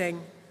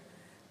coaching,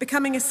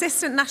 becoming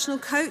assistant national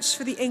coach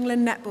for the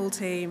England netball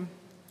team.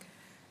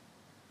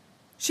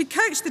 She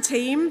coached the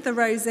team, the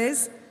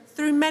Roses,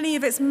 through many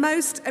of its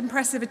most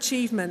impressive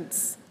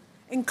achievements,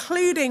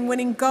 including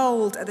winning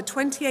gold at the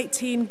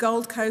 2018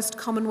 Gold Coast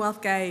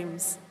Commonwealth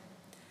Games.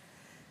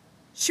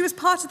 She was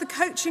part of the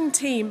coaching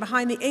team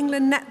behind the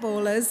England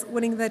netballers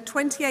winning the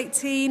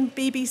 2018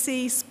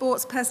 BBC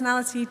Sports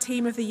Personality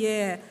Team of the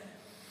Year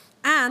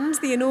and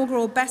the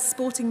inaugural Best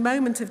Sporting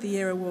Moment of the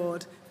Year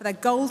award for their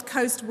Gold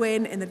Coast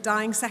win in the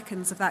dying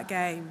seconds of that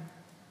game.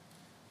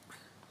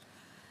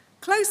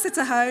 Closer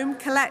to home,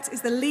 Colette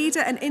is the leader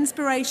and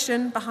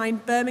inspiration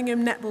behind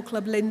Birmingham Netball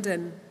Club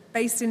Linden,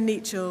 based in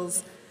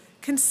Nechells,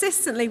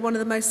 consistently one of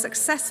the most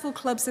successful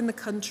clubs in the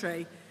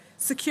country,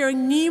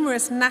 securing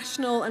numerous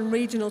national and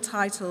regional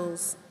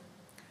titles.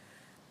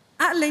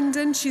 At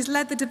Linden, she's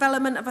led the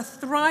development of a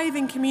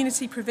thriving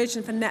community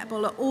provision for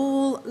netball at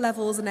all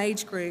levels and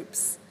age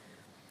groups.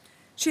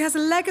 She has a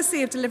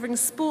legacy of delivering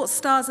sports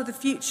stars of the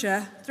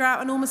future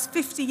throughout an almost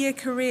 50-year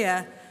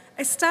career,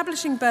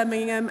 establishing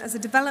Birmingham as a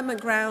development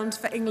ground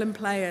for England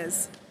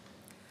players.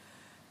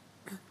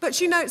 But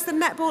she notes that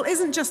netball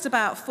isn't just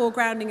about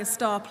foregrounding a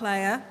star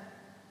player.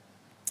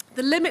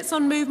 The limits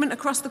on movement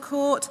across the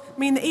court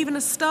mean that even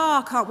a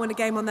star can't win a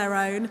game on their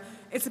own.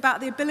 It's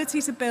about the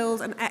ability to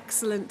build an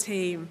excellent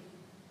team.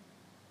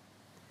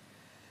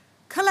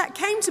 Colette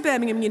came to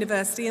Birmingham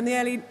University in the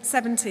early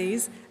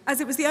 70s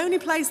as it was the only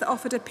place that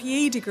offered a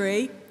PE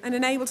degree and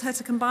enabled her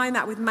to combine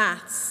that with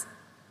maths.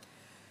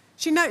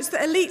 She notes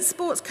that elite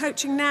sports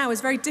coaching now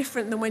is very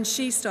different than when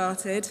she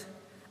started.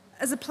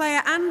 As a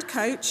player and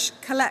coach,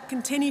 Colette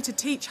continued to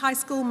teach high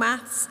school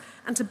maths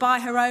and to buy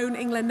her own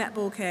England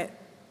netball kit.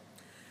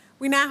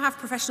 We now have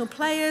professional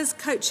players,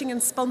 coaching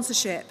and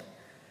sponsorship.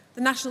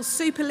 The National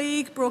Super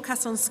League,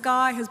 broadcast on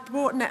Sky, has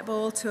brought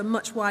netball to a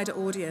much wider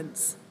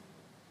audience.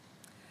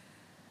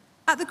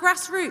 At the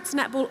grassroots,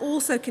 netball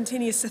also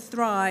continues to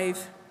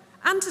thrive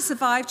and to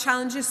survive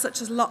challenges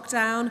such as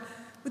lockdown,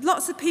 with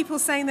lots of people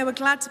saying they were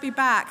glad to be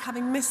back,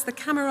 having missed the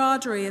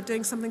camaraderie of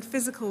doing something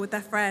physical with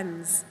their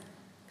friends.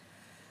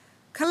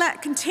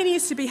 Colette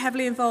continues to be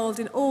heavily involved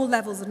in all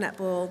levels of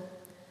netball.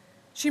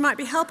 She might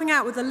be helping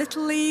out with the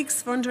Little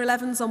Leagues for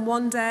under-11s on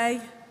one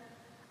day,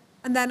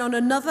 and then on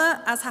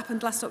another, as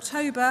happened last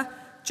October,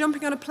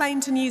 jumping on a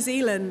plane to New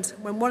Zealand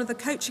when one of the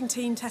coaching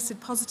team tested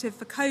positive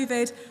for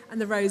COVID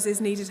and the Roses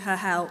needed her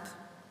help.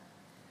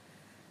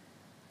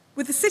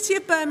 With the city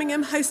of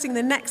Birmingham hosting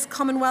the next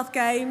Commonwealth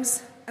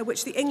Games, at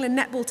which the England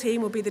netball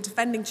team will be the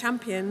defending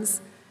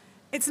champions,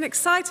 it's an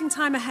exciting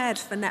time ahead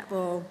for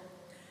netball.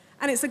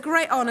 And it's a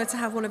great honour to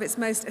have one of its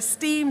most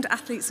esteemed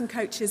athletes and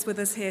coaches with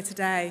us here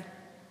today.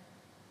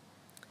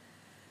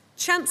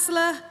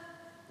 Chancellor,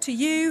 to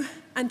you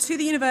and to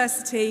the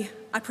university,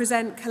 I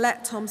present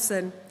Colette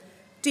Thompson,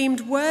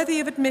 deemed worthy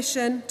of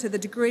admission to the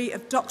degree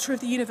of Doctor of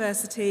the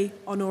University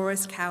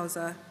honoris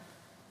causa.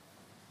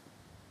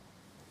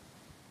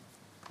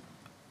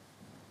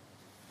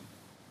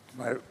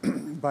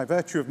 By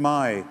virtue of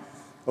my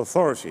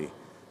authority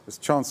as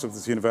Chancellor of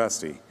this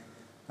university,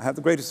 I have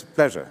the greatest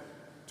pleasure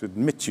to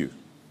admit you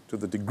to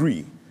the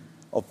degree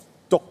of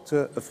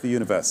Doctor of the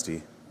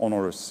University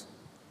honoris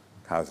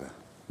causa.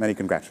 Many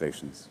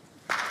congratulations.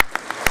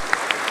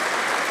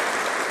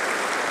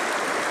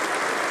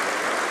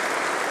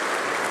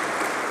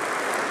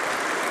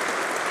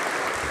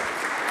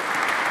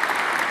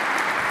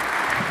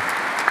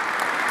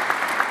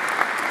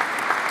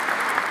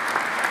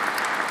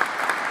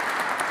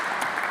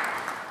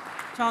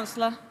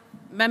 Chancellor,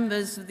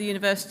 members of the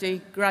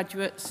university,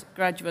 graduates,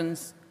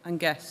 graduands and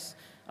guests.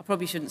 I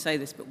probably shouldn't say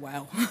this, but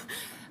wow.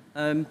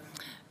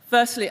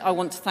 Firstly, I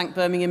want to thank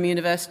Birmingham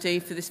University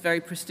for this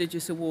very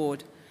prestigious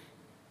award.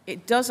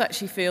 It does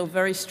actually feel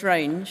very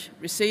strange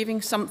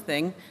receiving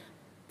something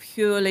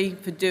purely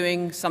for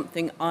doing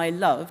something I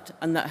loved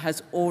and that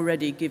has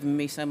already given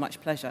me so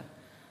much pleasure.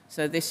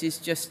 So this is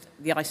just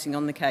the icing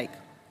on the cake.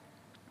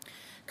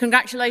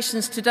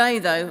 Congratulations today,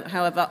 though,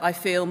 however, I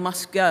feel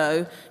must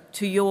go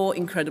to your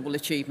incredible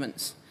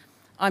achievements.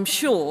 I'm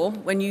sure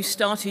when you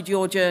started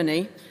your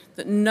journey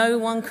that no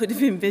one could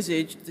have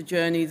envisaged the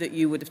journey that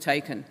you would have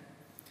taken.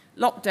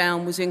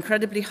 Lockdown was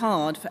incredibly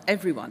hard for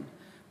everyone,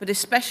 but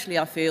especially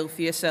I feel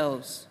for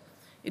yourselves.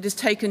 It has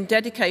taken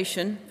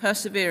dedication,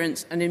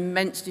 perseverance and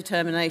immense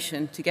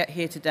determination to get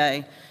here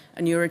today,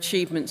 and your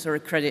achievements are a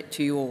credit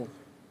to you all.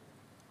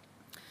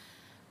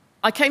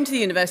 I came to the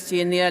university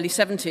in the early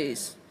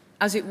 70s,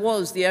 as it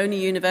was the only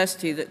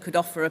university that could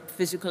offer a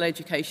physical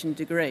education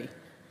degree.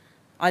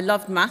 I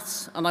loved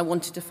maths and I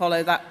wanted to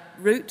follow that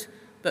route,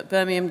 but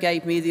Birmingham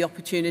gave me the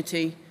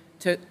opportunity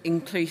to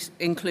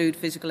include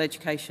physical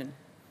education.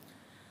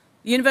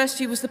 The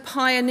university was the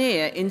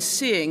pioneer in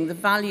seeing the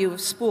value of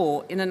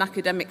sport in an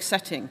academic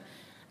setting,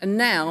 and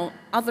now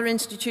other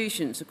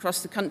institutions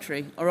across the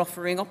country are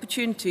offering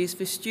opportunities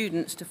for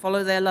students to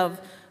follow their love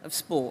of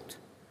sport.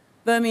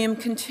 Birmingham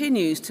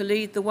continues to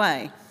lead the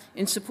way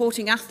in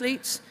supporting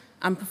athletes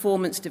and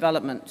performance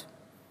development.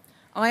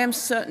 I am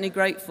certainly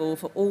grateful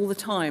for all the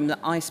time that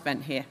I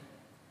spent here.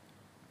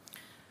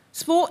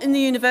 Sport in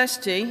the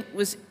university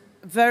was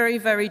very,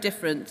 very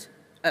different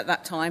at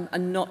that time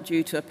and not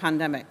due to a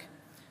pandemic.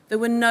 There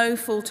were no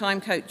full-time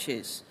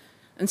coaches,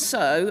 and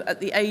so at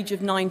the age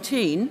of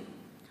 19,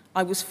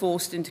 I was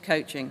forced into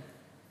coaching.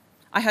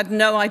 I had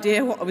no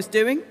idea what I was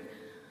doing,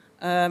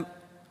 and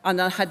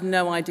I had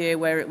no idea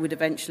where it would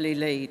eventually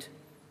lead.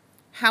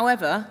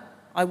 However,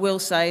 I will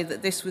say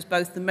that this was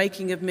both the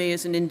making of me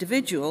as an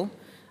individual,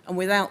 and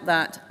without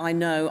that, I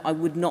know I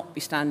would not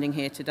be standing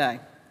here today.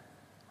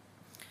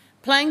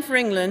 Playing for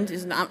England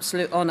is an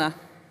absolute honour.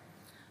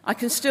 I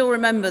can still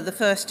remember the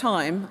first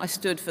time I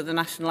stood for the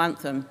national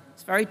anthem.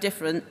 It's very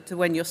different to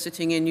when you're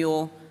sitting in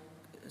your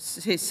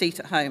seat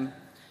at home.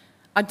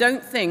 I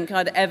don't think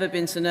I'd ever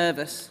been so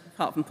nervous,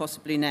 apart from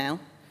possibly now.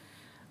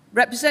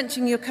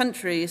 Representing your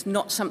country is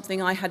not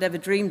something I had ever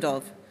dreamed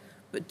of,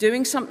 but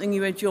doing something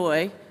you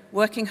enjoy,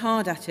 working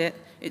hard at it,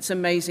 it's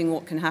amazing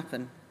what can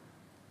happen.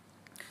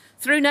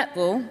 Through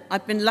netball,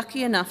 I've been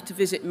lucky enough to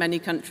visit many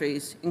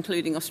countries,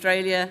 including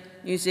Australia,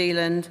 New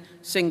Zealand,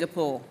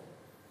 Singapore.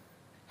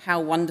 How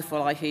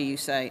wonderful, I hear you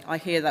say. I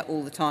hear that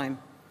all the time.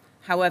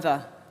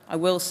 However, I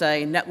will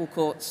say netball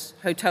courts,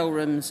 hotel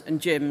rooms and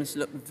gyms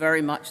look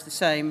very much the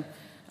same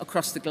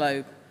across the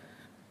globe.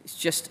 It's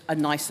just a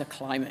nicer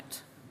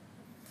climate.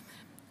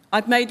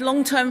 I've made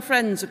long-term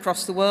friends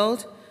across the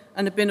world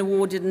and have been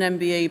awarded an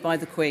MBE by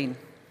the Queen.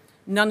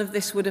 None of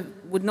this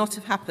would not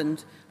have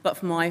happened but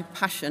for my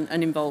passion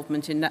and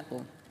involvement in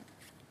netball.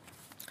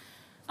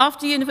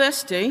 After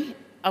university,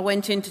 I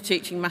went into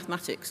teaching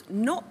mathematics,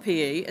 not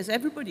PE, as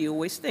everybody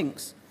always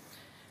thinks.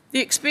 The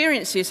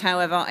experiences,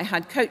 however, I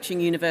had coaching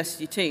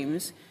university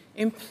teams,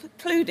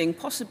 including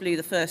possibly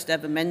the first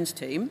ever men's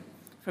team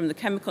from the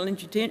chemical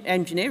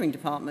engineering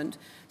department,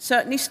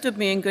 certainly stood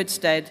me in good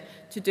stead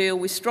to deal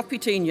with stroppy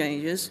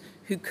teenagers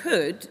who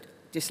could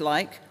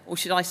dislike, or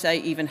should I say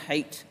even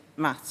hate,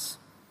 maths.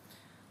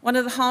 One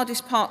of the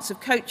hardest parts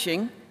of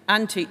coaching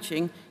and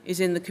teaching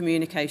is in the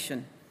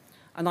communication,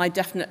 and I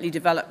definitely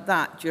developed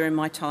that during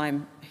my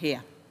time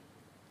here.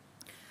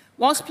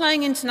 Whilst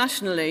playing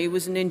internationally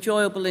was an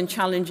enjoyable and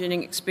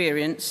challenging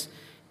experience,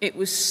 it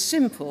was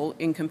simple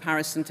in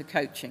comparison to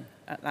coaching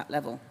at that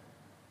level.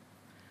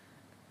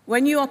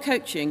 When you are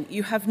coaching,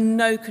 you have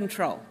no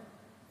control.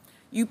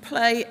 You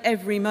play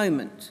every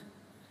moment.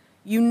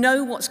 You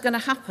know what's going to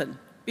happen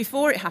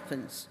before it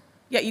happens,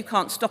 yet you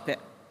can't stop it.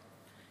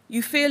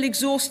 You feel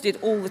exhausted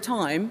all the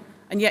time,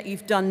 and yet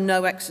you've done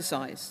no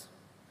exercise.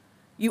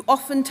 You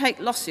often take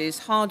losses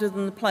harder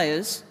than the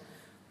players,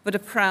 but are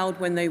proud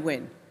when they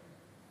win.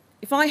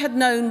 If I had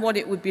known what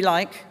it would be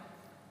like,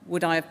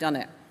 would I have done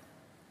it?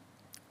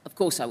 Of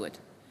course I would.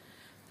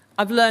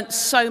 I've learnt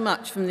so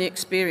much from the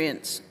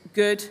experience,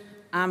 good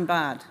and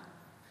bad.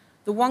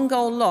 The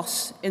 1-goal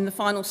loss in the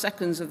final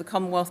seconds of the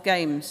Commonwealth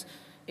Games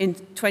in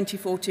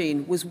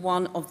 2014 was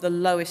one of the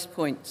lowest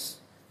points.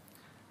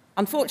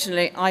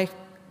 Unfortunately, I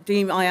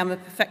deem I am a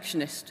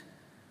perfectionist,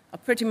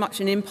 pretty much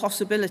an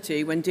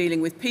impossibility when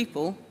dealing with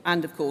people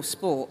and, of course,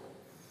 sport.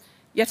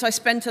 Yet I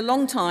spent a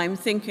long time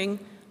thinking,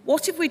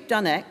 what if we'd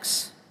done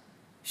X?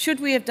 Should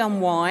we have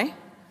done Y?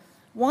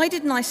 Why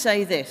didn't I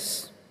say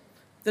this?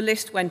 The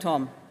list went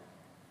on.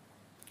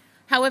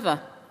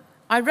 However,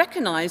 I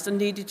recognised I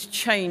needed to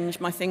change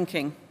my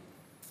thinking.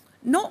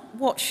 Not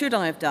what should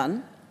I have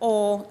done,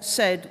 or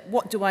said,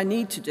 what do I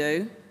need to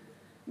do?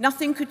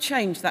 Nothing could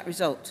change that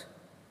result.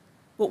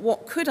 But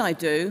what could I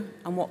do,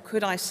 and what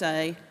could I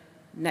say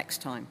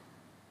next time?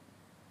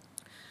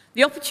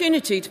 The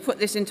opportunity to put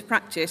this into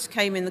practice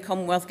came in the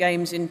Commonwealth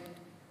Games in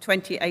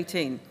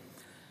 2018,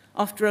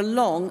 after a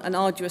long and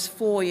arduous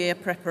 4-year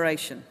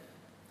preparation.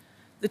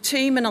 The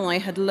team and I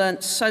had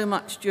learnt so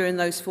much during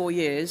those 4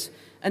 years,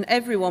 and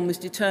everyone was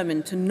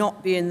determined to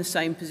not be in the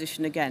same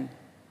position again.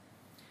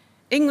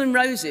 England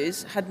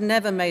Roses had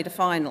never made a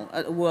final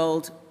at a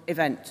world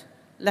event,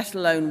 let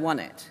alone won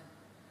it.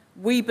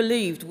 We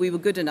believed we were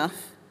good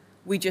enough,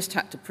 we just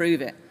had to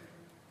prove it.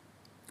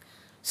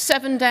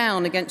 7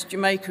 down against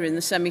Jamaica in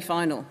the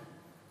semi-final.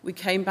 We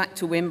came back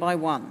to win by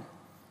 1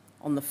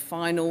 on the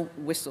final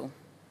whistle.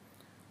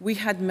 We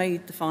had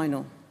made the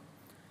final.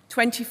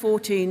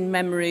 2014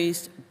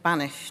 memories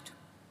banished.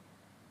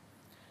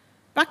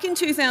 Back in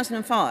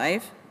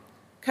 2005,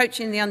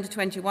 coaching the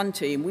under-21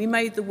 team, we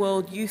made the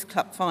World Youth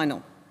Cup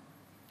final.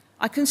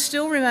 I can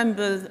still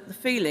remember the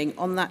feeling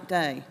on that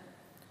day.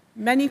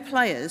 Many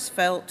players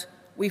felt,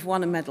 we've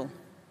won a medal.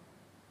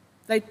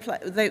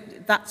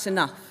 That's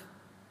enough.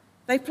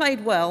 They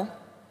played well,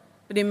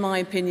 but in my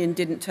opinion,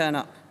 didn't turn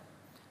up.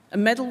 A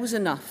medal was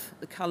enough,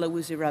 the colour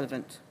was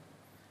irrelevant.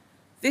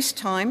 This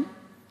time,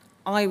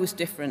 I was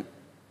different.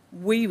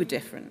 We were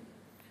different.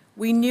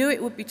 We knew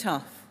it would be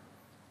tough.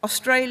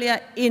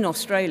 Australia in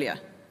Australia.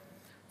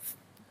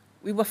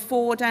 We were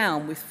 4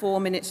 down with 4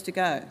 minutes to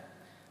go.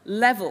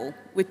 Level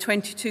with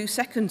 22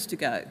 seconds to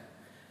go.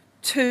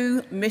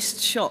 2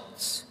 missed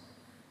shots.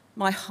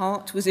 My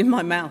heart was in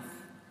my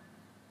mouth.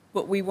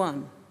 But we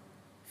won.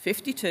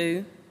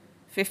 52-51.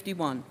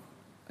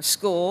 A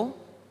score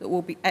that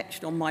will be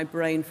etched on my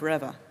brain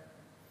forever.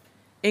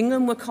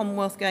 England were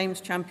Commonwealth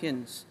Games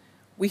champions.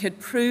 We had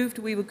proved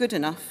we were good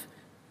enough,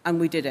 and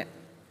we did it.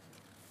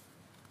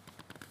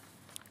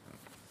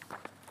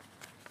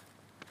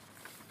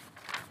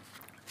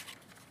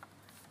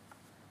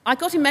 I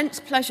got immense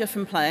pleasure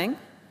from playing,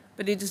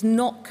 but it does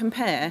not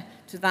compare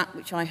to that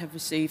which I have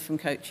received from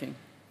coaching.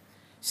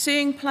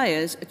 Seeing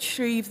players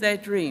achieve their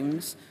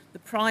dreams, the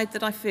pride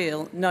that I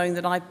feel knowing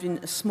that I've been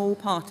a small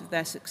part of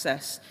their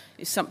success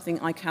is something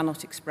I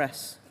cannot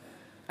express.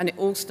 And it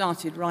all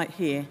started right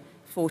here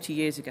 40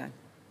 years ago.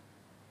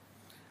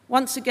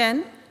 Once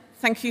again,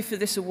 thank you for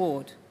this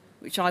award,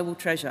 which I will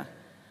treasure.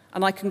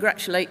 And I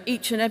congratulate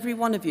each and every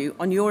one of you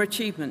on your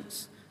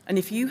achievements. And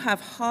if you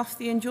have half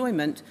the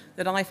enjoyment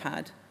that I've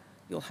had,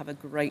 you'll have a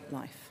great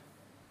life.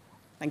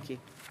 Thank you.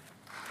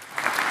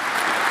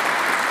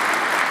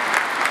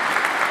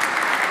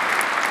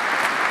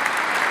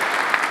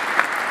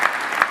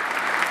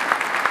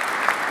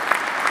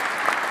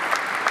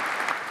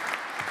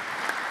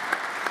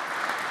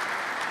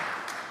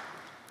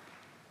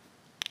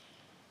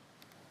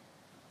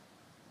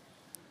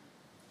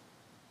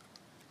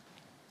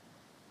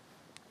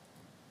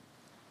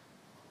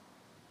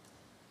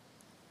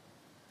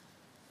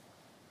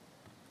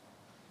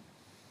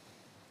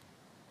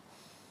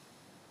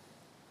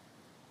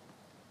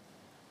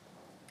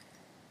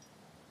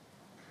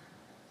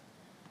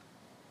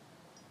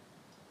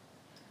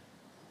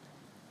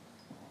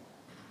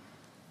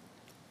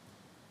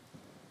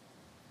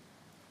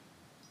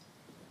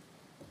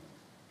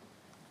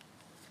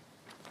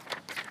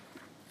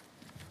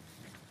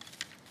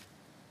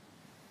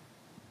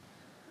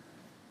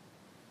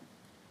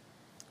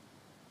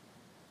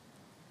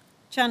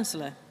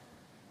 Chancellor,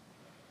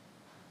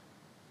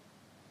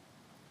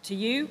 to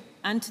you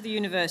and to the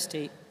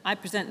University, I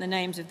present the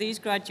names of these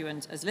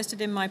graduates as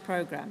listed in my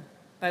programme,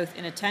 both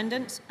in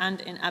attendance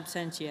and in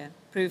absentia,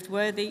 proved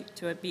worthy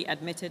to be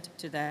admitted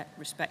to their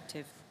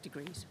respective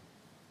degrees.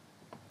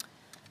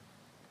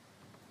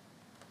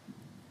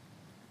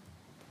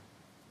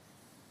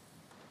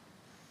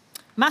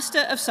 Master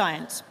of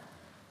Science,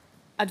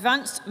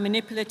 Advanced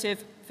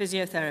Manipulative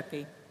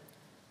Physiotherapy,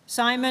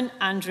 Simon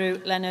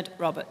Andrew Leonard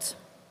Roberts.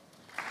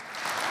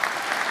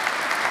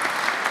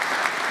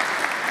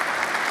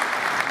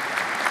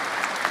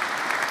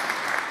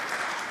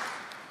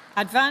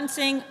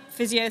 Advancing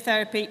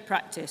Physiotherapy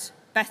Practice,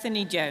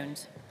 Bethany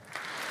Jones.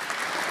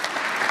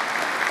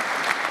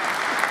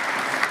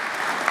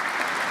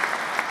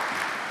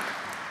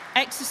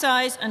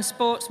 Exercise and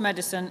Sports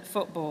Medicine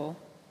Football,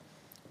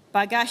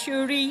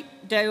 Bagashuri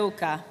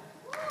Deulka.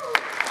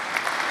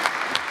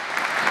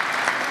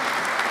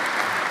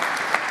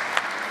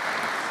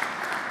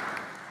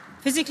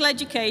 Physical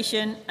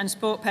Education and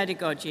Sport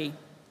Pedagogy,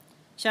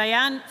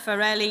 Cheyenne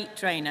Farelli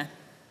Trainer.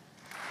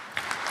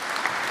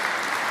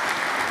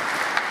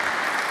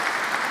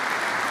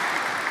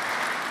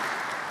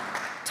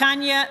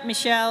 Tanya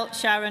Michelle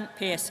Sharon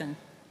Pearson.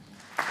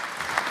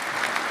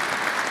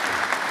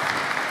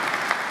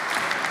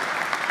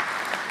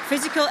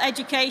 Physical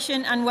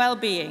Education and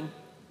Wellbeing,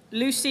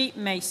 Lucy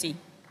Macy.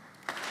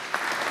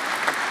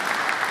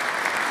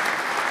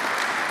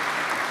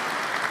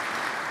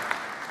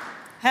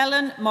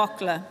 Helen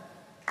Mockler.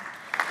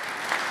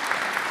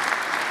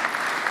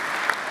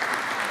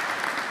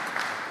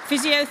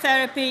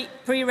 Physiotherapy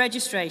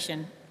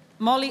pre-registration,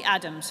 Molly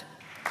Adams.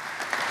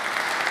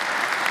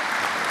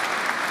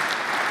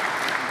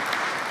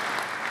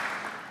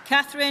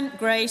 Catherine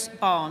Grace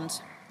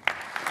Barnes.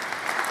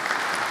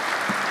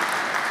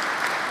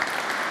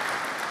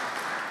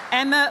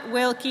 Emma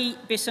Wilkie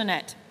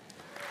Bissonette.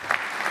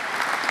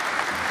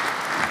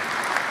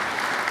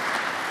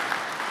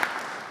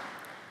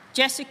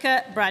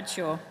 Jessica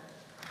Bradshaw.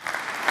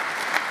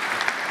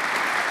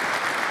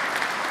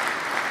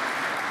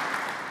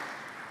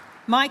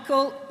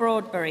 Michael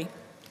Broadbury.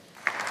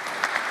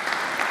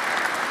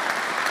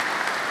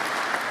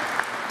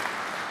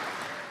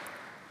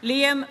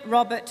 Liam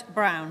Robert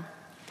Brown.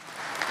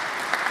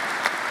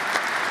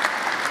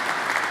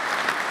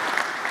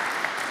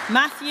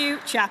 Matthew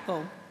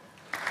Chappell.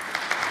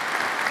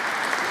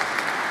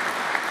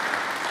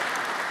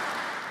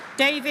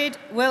 David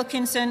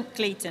Wilkinson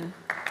Cleaton.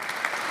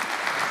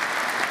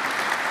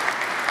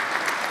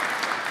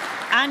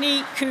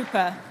 Annie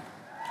Cooper.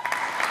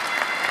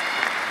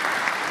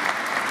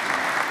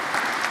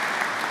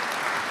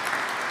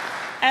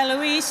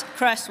 Eloise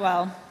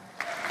Cresswell.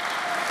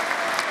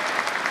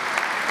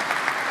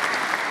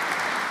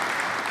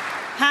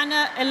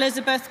 Hannah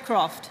Elizabeth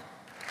Croft.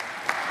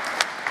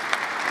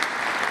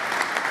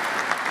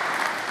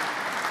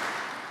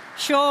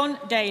 Sean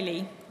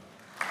Daly.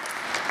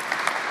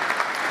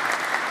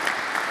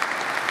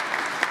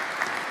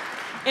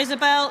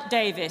 Isabel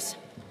Davis.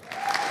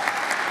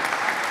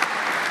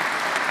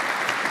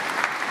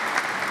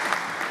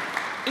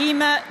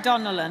 Emma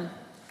Donnellan.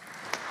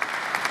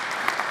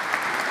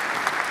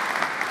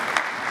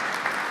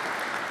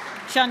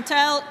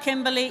 Chantel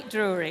Kimberly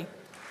Drury.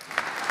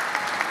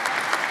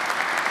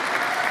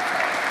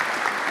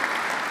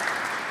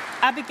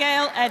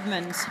 Abigail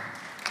Edmonds.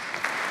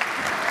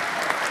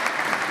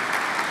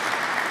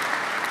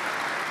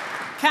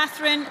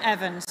 Catherine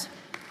Evans.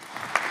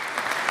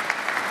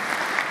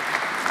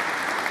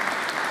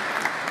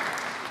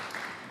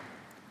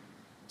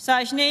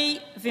 Sajni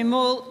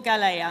Vimul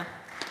Galea.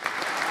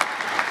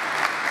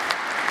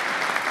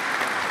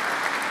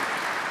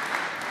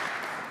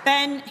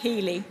 Ben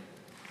Healy.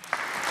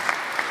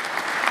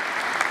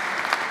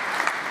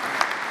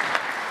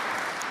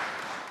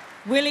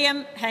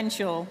 William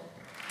Henshaw.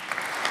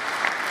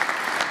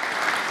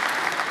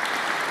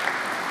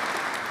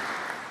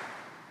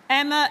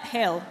 Emma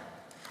Hill.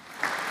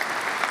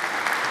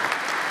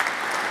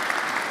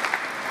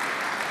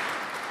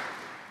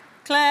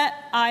 Claire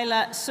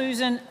Isla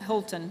Susan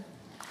Hulton.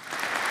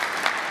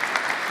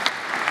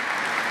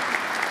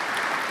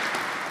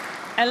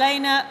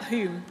 Elena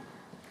Hume.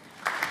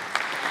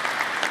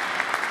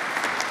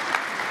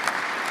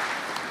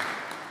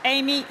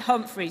 Amy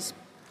Humphreys.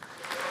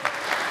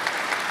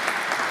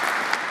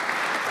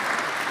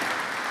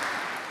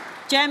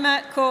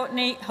 Gemma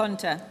Courtney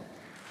Hunter.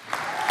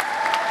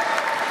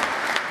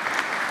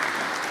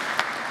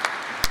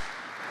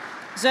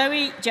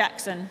 Zoe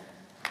Jackson.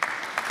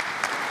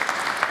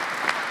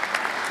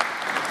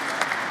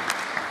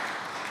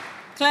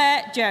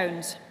 Claire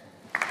Jones.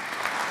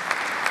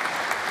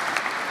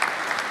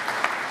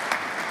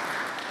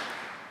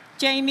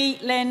 Jamie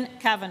Lynn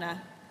Kavanagh.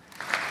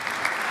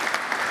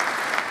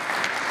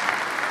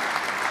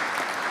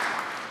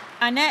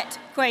 Annette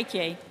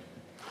Quakier.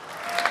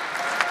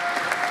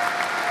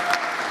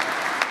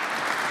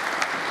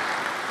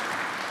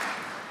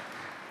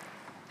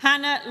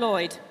 Hannah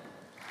Lloyd.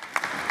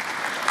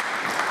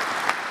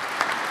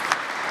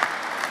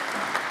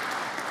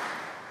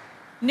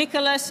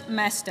 Nicholas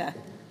Mester.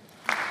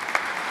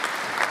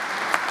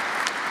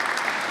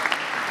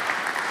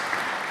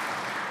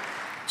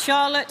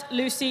 Charlotte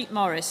Lucy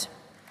Morris.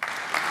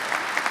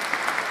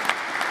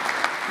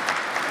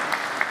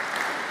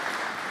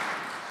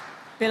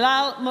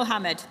 Bilal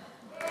Mohammed.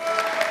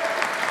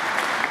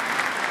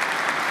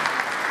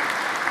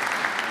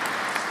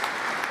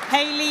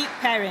 Hayley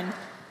Perrin.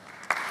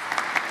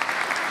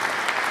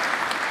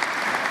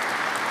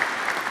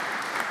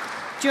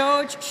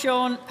 George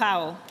Sean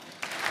Powell.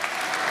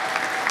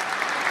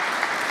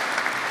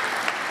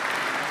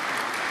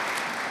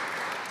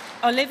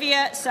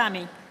 Olivia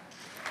Sammy.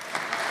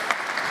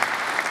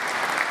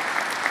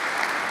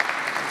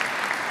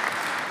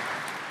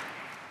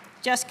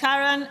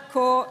 Jaskaran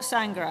Kaur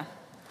Sangra.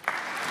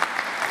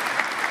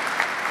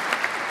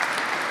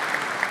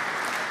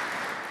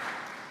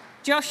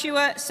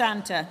 Joshua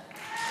Santa.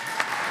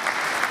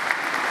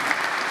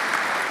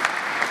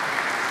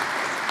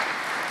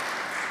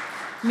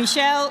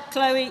 Michelle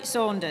Chloe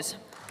Saunders.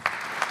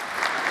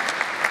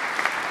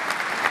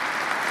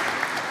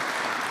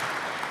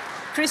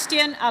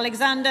 Christian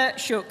Alexander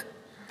Shook.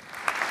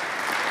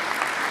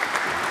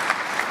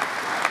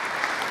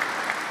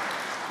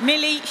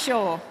 Millie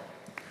Shaw.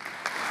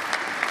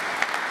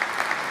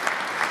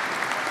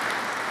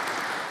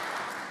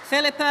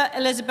 Philippa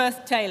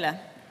Elizabeth Taylor.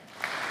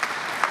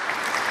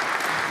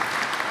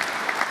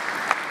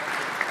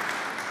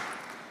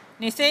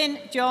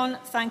 Nithin John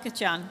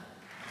Thankachan.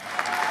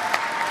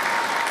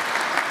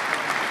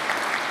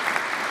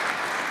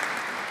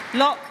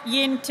 Lok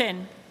Yin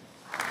Tin.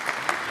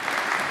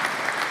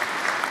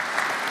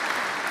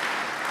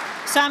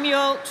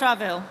 Samuel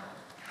Traville.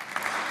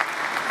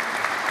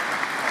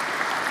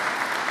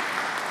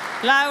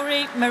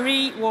 Lowry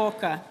Marie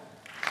Walker.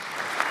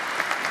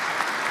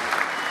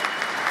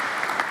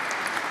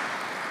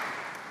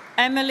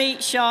 Emily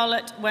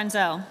Charlotte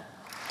Wenzel.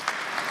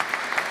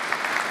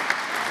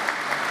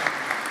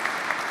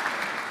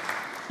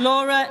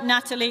 Laura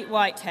Natalie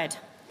Whitehead.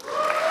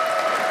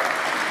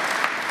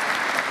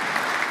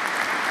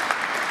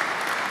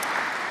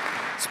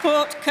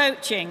 Sport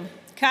coaching,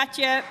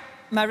 Katya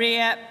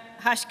Maria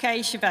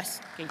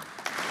Hashke-Shevesky.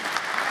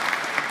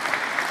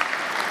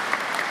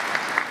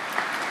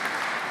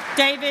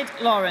 David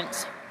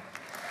Lawrence.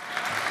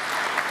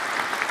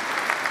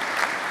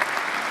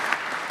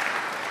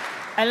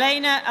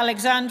 Elena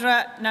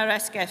Alexandra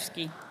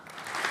Nareskevsky.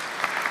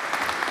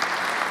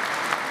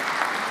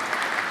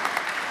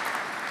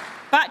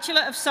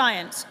 Bachelor of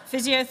Science,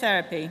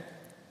 Physiotherapy,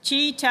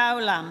 Chi Tao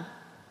Lam.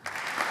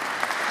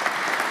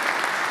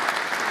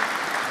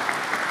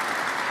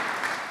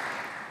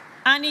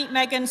 Annie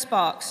Megan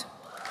Sparks.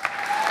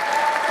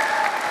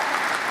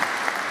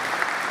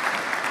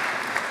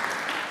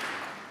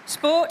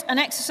 Sport and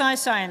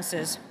Exercise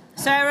Sciences,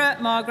 Sarah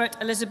Margaret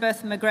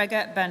Elizabeth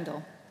McGregor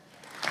Bendel.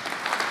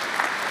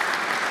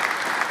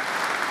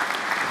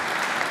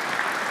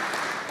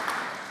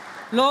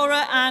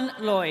 Laura Ann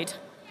Lloyd.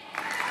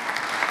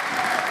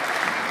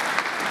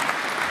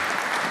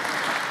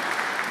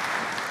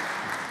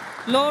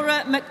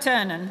 Laura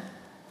McTurnan.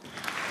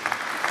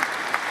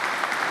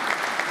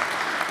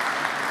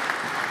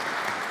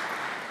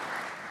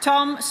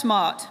 Tom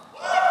Smart.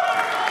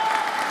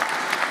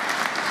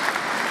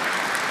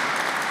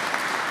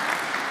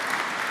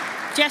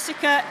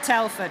 Jessica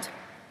Telford.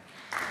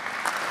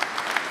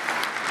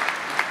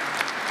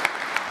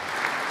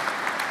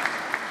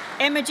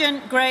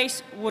 Imogen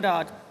Grace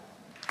Woodard.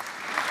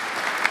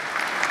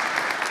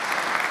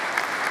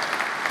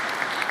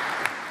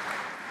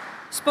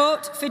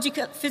 Sport,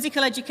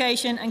 Physical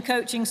Education and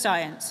Coaching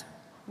Science,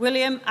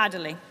 William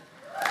Adderley.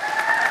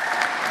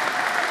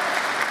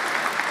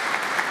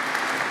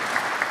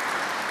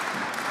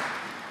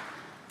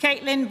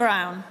 Caitlin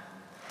Brown.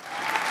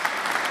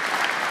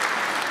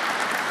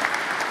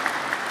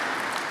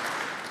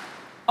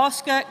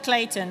 Oscar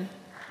Clayton.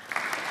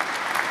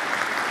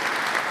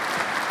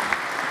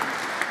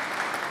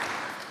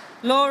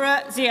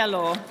 Laura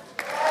Zialor.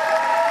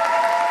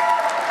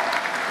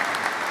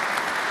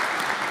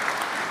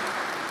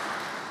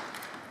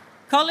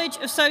 College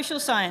of Social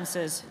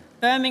Sciences,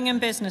 Birmingham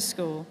Business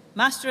School,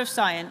 Master of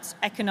Science,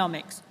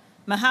 Economics,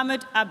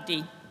 Mohammed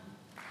Abdi.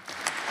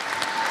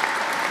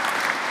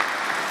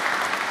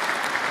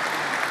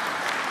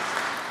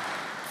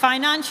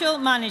 Financial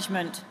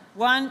Management,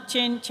 Wan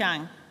Chin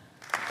Chang.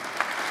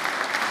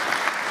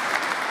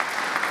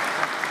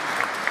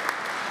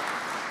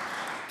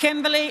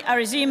 Kimberly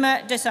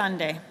Arizima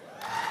Desande.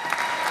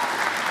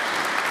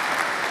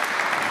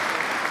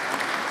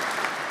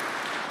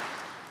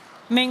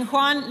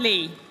 Minghuan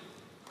Li.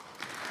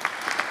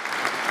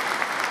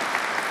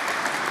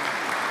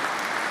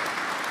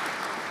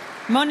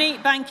 Money,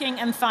 Banking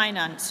and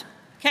Finance,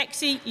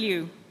 Kexi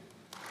Liu.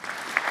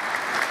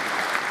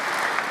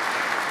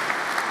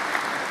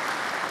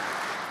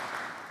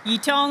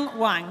 Yitong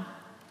Wang.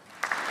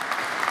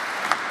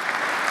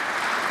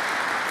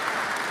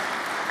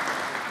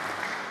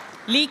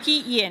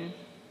 Liki Yin.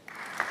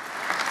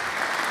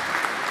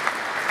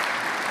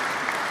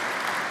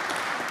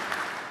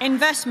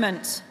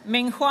 Investments,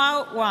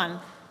 Minghua Wan.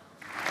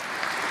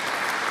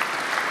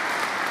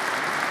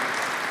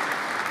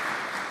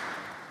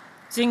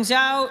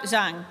 Xingzhao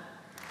Zhang.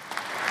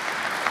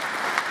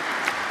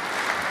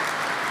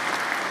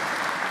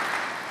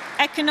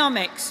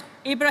 Economics,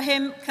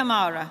 Ibrahim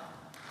Kamara.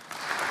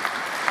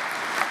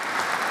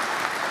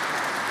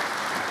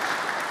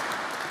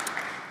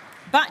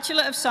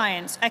 Bachelor of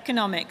Science,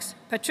 Economics,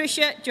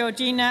 Patricia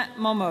Georgina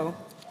Momo.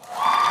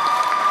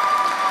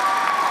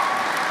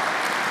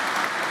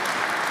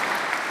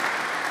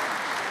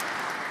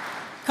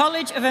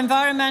 College of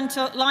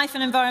Life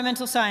and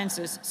Environmental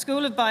Sciences,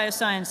 School of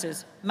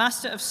Biosciences,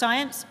 Master of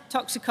Science,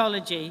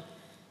 Toxicology,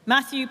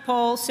 Matthew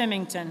Paul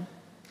Symington.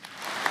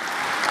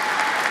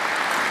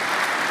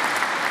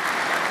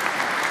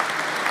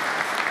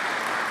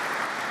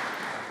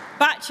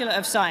 Bachelor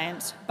of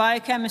Science,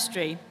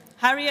 Biochemistry,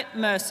 Harriet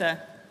Mercer.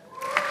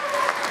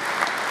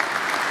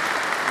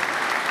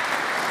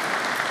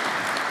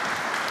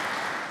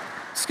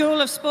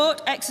 School of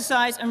Sport,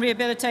 Exercise and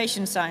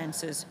Rehabilitation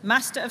Sciences,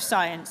 Master of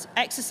Science,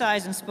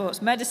 Exercise and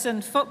Sports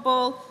Medicine,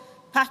 Football,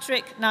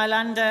 Patrick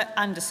Nylander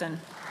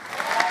Anderson.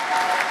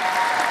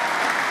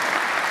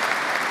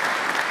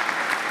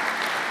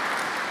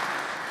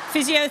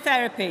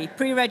 Physiotherapy,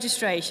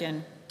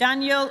 pre-registration,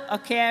 Daniel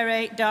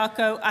Okere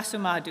Darko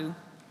Asumadu.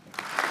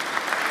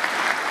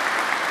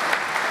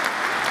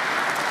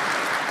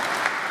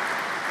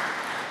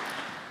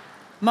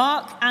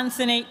 Mark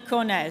Anthony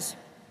Cornez.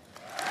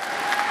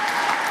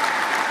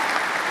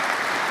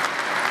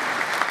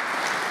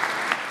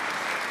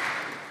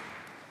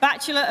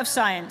 Bachelor of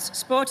Science,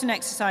 Sport and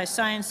Exercise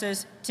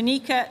Sciences,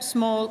 Tanika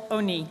Small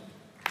Oni.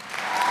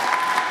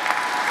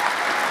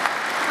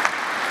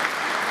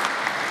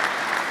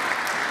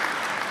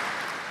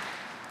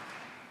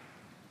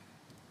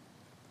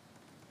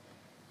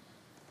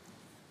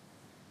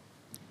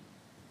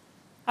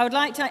 I would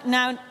like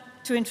now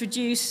to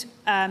introduce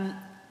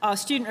our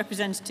student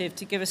representative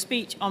to give a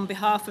speech on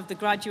behalf of the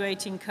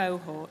graduating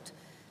cohort.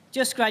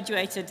 Just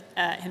graduated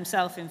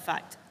himself, in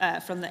fact,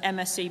 from the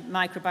MSc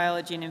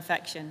Microbiology and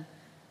Infection,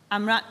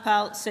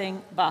 Amratpal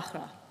Singh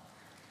Bahra.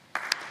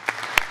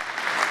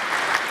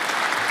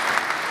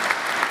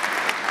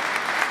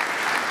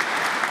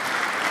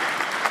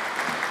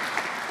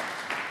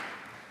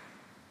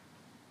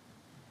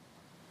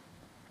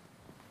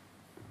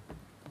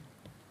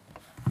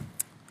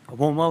 A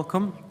warm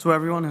welcome to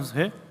everyone who's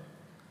here,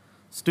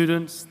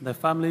 students, their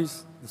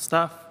families, the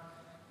staff,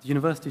 the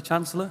University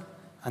Chancellor,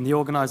 and the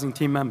organising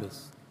team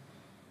members.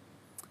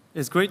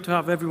 It's great to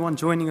have everyone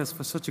joining us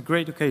for such a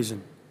great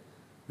occasion.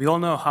 We all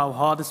know how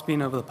hard it's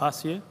been over the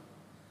past year,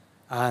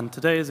 and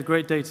today is a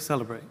great day to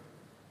celebrate.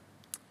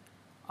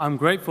 I'm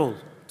grateful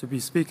to be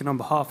speaking on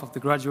behalf of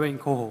the graduating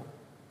cohort,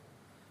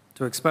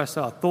 to express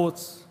our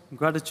thoughts,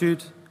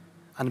 gratitude,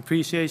 and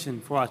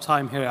appreciation for our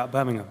time here at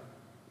Birmingham.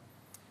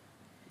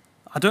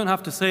 I don't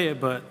have to say it,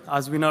 but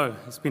as we know,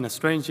 it's been a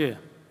strange year.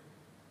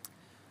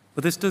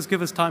 But this does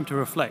give us time to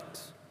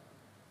reflect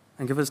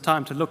and give us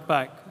time to look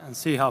back and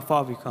see how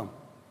far we've come.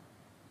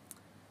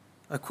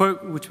 A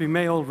quote which we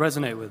may all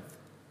resonate with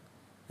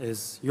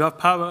is, "You have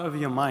power over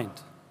your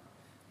mind,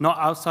 not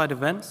outside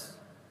events.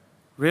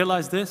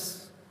 Realize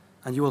this,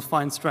 and you will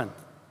find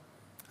strength."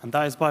 And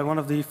that is by one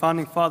of the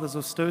founding fathers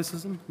of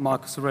Stoicism,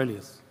 Marcus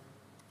Aurelius.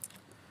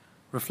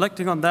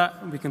 Reflecting on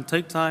that, we can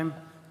take time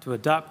to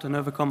adapt and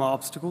overcome our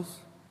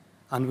obstacles,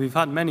 and we've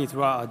had many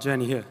throughout our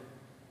journey here.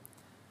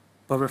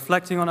 But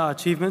reflecting on our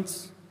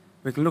achievements,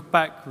 we can look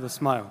back with a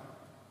smile.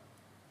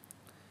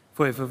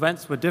 For if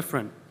events were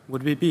different,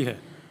 would we be here?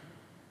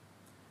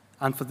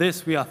 And for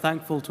this, we are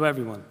thankful to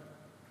everyone.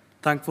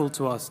 Thankful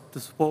to us,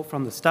 the support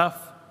from the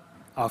staff,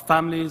 our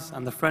families,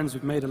 and the friends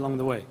we've made along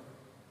the way.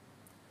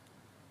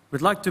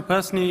 We'd like to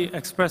personally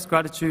express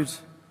gratitude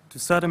to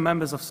certain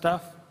members of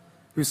staff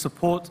whose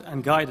support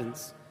and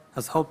guidance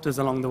has helped us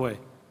along the way.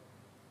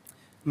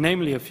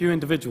 Namely, a few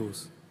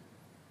individuals,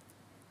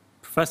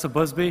 Professor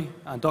Busby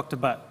and Dr.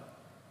 Batt.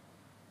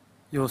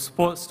 Your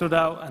support stood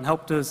out and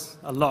helped us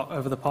a lot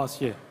over the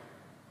past year.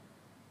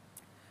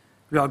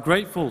 We are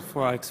grateful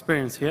for our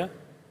experience here,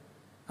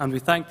 and we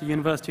thank the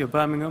University of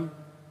Birmingham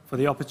for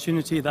the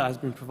opportunity that has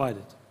been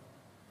provided.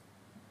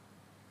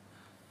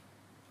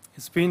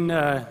 It's been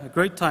a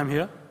great time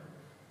here,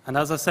 and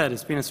as I said,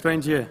 it's been a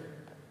strange year.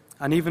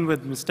 And even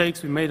with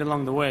mistakes we made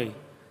along the way,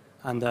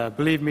 and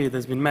believe me,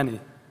 there's been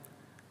many,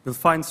 we'll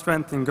find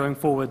strength in going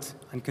forward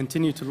and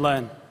continue to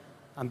learn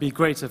and be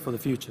greater for the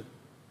future.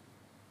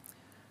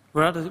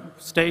 We're at a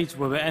stage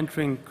where we're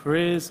entering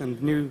careers and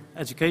new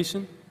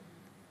education,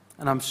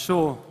 and I'm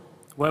sure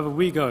wherever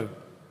we go,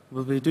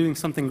 we'll be doing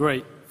something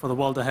great for the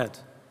world ahead.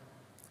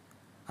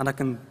 And I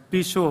can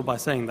be sure by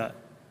saying that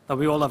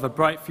we all have a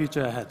bright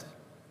future ahead.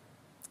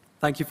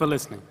 Thank you for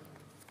listening.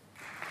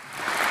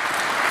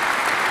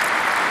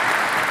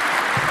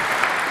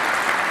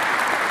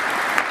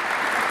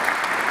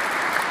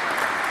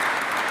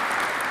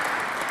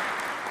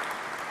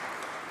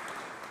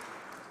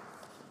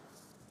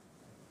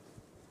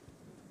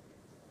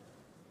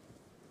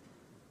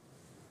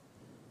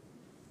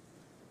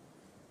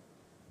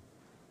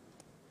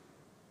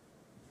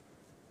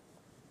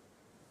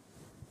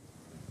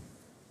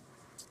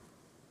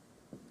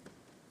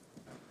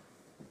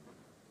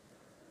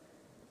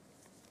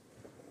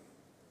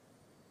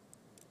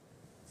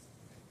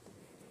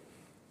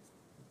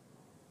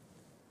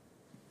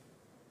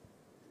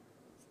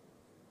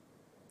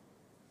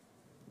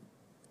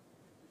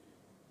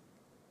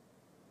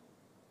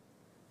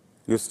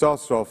 You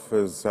started off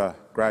as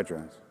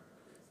graduates.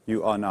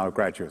 You are now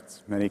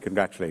graduates. Many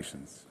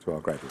congratulations to our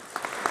graduates.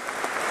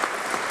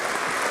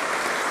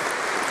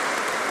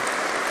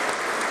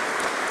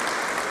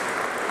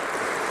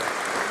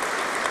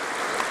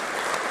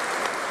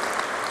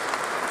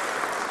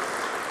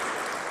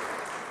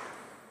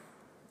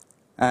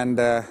 And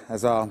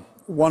as our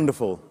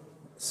wonderful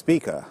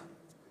speaker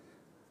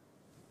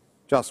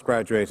just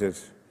graduated,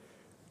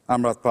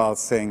 Amritpal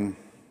Singh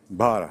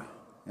Bara,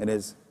 in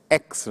his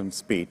excellent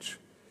speech,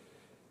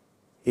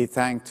 he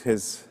thanked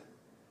his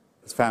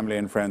family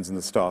and friends and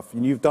the staff.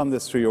 And you've done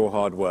this through your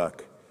hard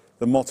work.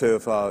 The motto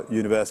of our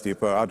university,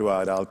 Per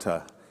Adwa ad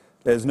Alta,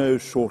 there's no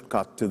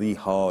shortcut to the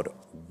hard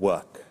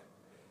work.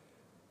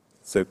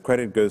 So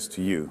credit goes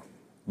to you.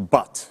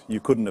 But you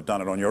couldn't have done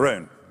it on your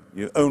own.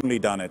 You've only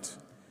done it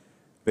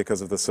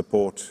because of the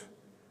support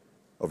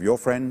of your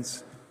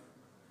friends,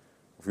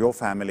 of your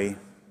family.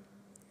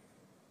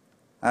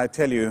 I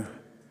tell you,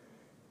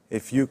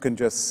 if you can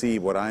just see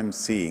what I'm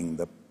seeing,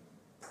 the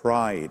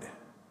pride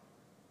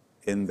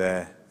in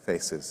their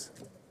faces,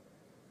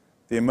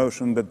 the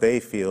emotion that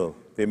they feel,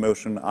 the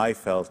emotion I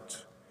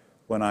felt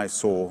when I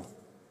saw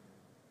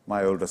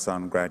my older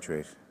son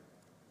graduate.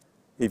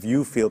 If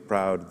you feel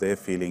proud, they're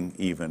feeling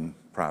even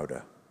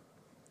prouder.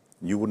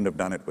 You wouldn't have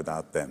done it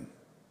without them.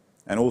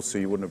 And also,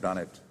 you wouldn't have done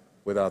it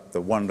without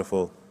the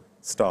wonderful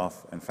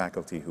staff and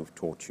faculty who've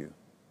taught you.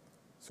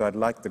 So I'd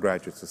like the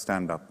graduates to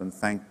stand up and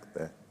thank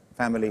their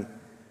family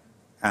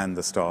and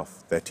the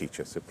staff, their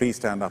teachers. So please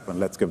stand up and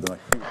let's give them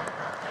a huge...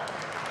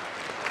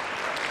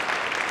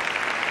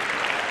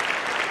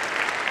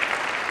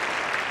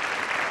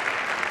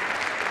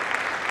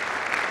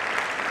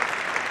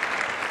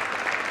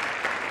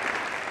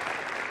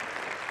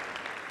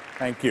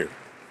 Thank you.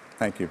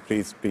 Thank you.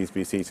 Please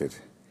be seated.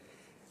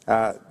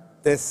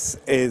 This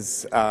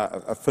is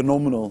a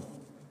phenomenal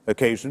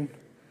occasion,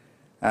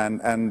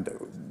 and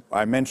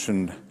I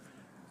mentioned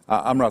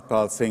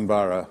Amritpal Singh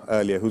Bara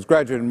earlier, who's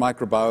graduated in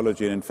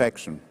microbiology and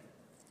infection.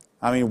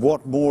 I mean,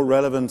 what more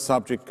relevant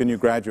subject can you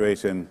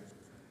graduate in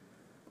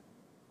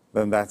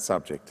than that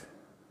subject?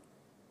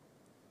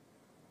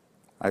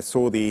 I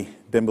saw the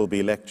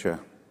Dimbleby lecture,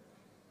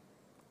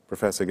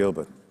 Professor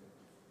Gilbert.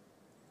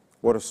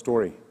 What a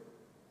story.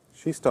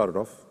 She started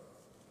off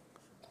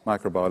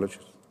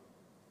microbiologist.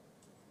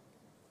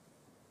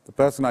 The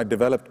person I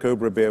developed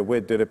Cobra Beer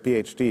with did a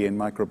PhD in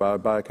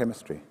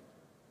biochemistry.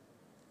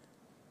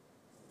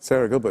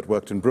 Sarah Gilbert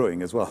worked in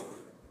brewing as well,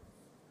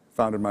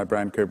 founded my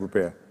brand Cobra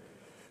Beer.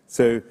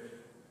 So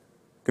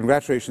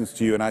congratulations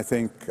to you, and I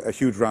think a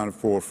huge round of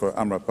applause for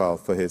Amritpal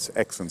for his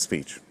excellent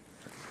speech.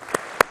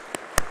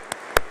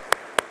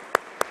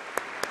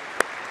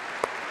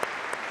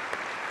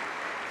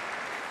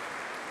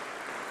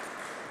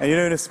 And you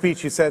know, in his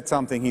speech, he said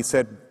something. He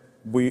said,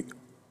 we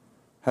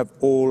have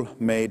all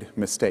made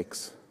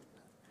mistakes.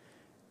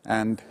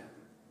 And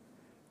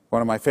one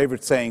of my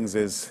favorite sayings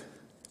is,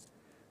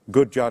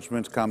 good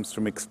judgment comes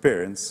from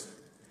experience,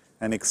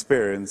 and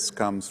experience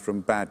comes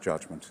from bad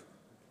judgment.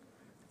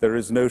 There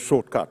is no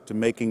shortcut to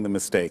making the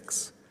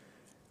mistakes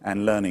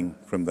and learning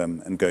from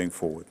them and going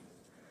forward.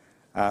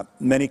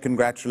 Many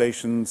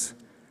congratulations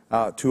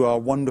to our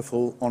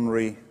wonderful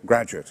honorary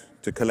graduate,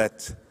 to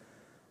Colette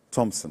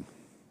Thompson.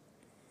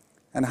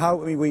 And how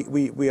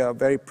we are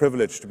very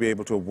privileged to be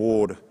able to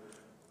award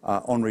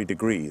honorary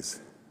degrees.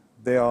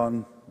 They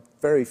are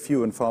very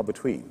few and far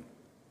between.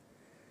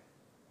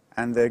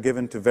 And they're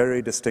given to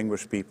very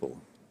distinguished people.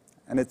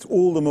 And it's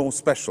all the more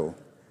special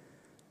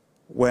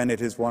when it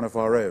is one of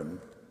our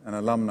own, an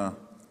alumna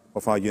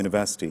of our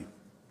university.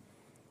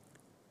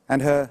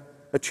 And her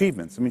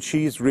achievements, I mean,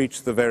 she's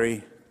reached the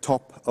very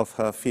top of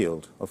her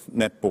field, of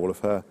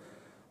netball,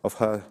 of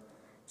her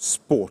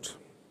sport.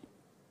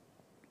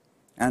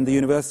 And the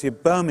University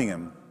of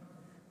Birmingham,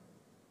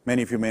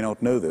 many of you may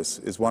not know this,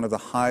 is one of the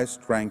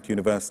highest ranked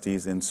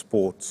universities in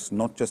sports,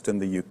 not just in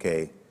the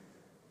UK,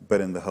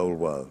 but in the whole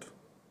world.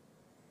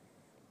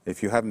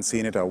 If you haven't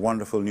seen it, our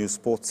wonderful new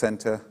sports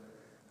centre,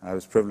 I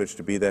was privileged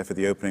to be there for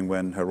the opening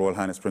when Her Royal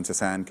Highness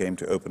Princess Anne came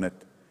to open it.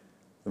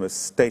 The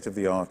most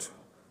state-of-the-art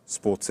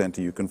sports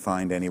centre you can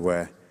find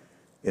anywhere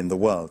in the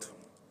world.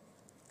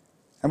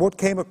 And what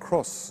came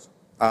across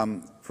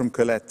from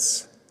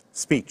Colette's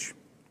speech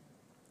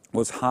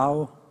was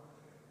how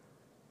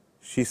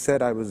she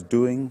said, I was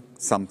doing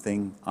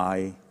something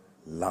I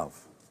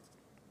love.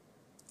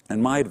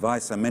 And my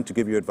advice, I meant to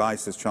give you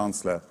advice as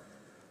Chancellor,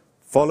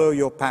 follow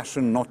your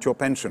passion, not your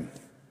pension.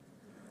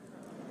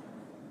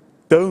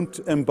 Don't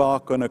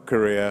embark on a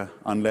career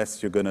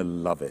unless you're going to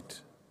love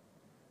it.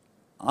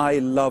 I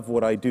love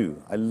what I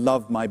do. I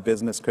love my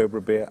business,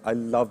 Cobra Beer. I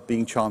love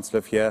being Chancellor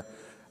of here,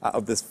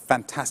 of this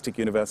fantastic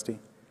university.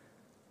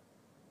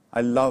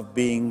 I love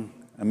being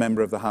a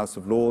member of the House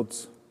of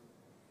Lords.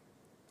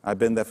 I've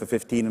been there for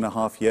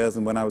 15.5 years,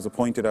 and when I was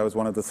appointed, I was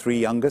one of the 3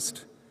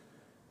 youngest,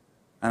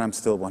 and I'm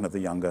still one of the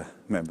younger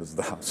members of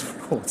the House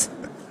of Lords.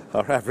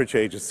 Our average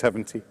age is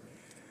 70.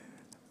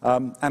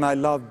 And I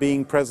love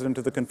being president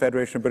of the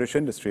Confederation of British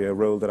Industry, a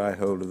role that I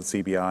hold at the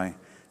CBI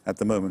at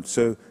the moment.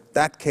 So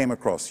that came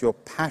across, your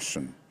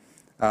passion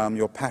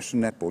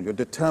netball, your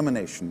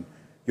determination,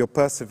 your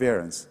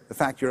perseverance, the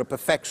fact you're a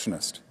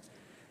perfectionist,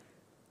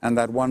 and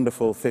that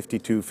wonderful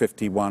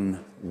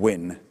 52-51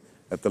 win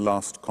at the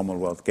last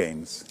Commonwealth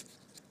Games.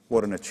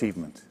 What an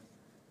achievement.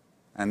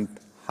 And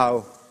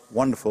how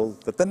wonderful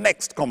that the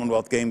next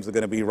Commonwealth Games are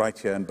going to be right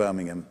here in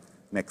Birmingham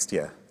next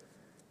year,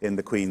 in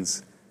the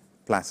Queen's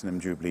Platinum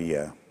Jubilee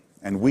year.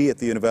 And we at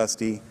the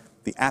university,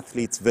 the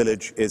Athletes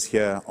Village is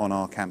here on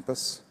our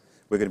campus.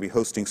 We're going to be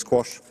hosting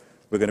squash,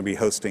 we're going to be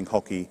hosting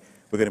hockey,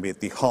 we're going to be at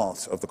the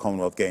heart of the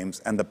Commonwealth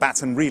Games, and the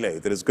baton relay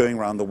that is going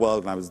around the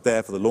world, and I was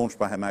there for the launch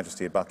by Her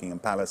Majesty at Buckingham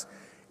Palace.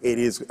 It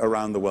is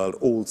around the world,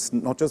 all,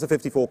 not just the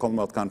 54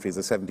 Commonwealth countries,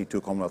 the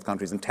 72 Commonwealth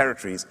countries and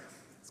territories.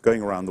 It's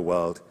going around the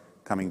world,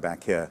 coming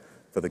back here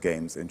for the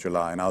Games in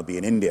July, and I'll be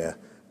in India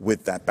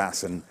with that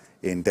baton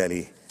in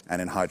Delhi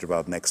and in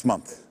Hyderabad next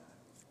month,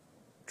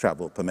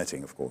 travel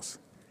permitting, of course.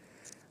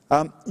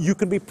 You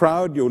can be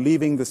proud you're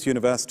leaving this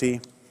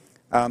university,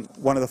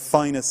 one of the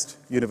finest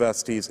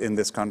universities in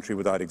this country,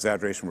 without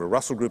exaggeration. We're a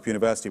Russell Group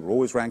university. We're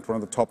always ranked one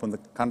of the top in the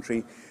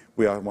country.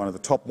 We are one of the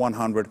top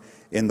 100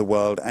 in the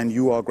world, and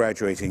you are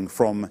graduating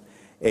from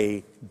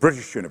a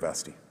British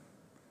university.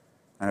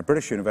 And a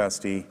British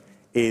university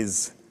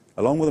is,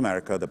 along with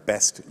America, the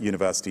best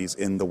universities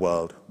in the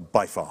world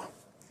by far.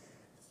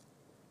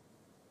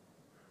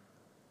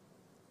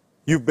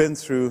 You've been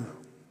through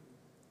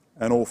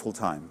an awful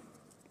time.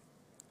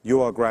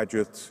 You are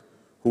graduates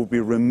who will be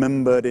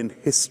remembered in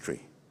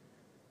history,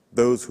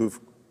 those who've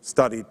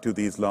studied to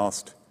these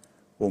last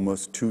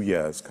almost 2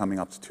 years, coming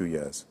up to 2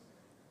 years.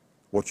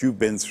 What you've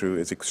been through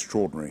is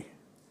extraordinary.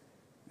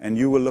 And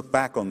you will look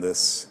back on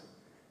this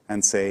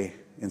and say,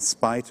 in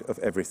spite of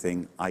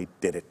everything, I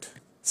did it.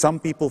 Some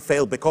people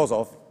fail because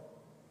of,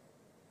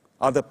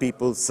 other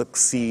people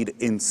succeed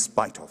in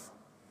spite of.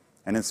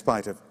 And in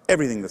spite of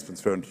everything that's been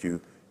thrown at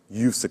you,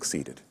 you've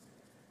succeeded.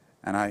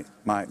 And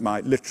my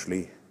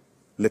literally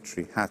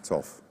hats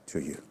off to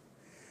you.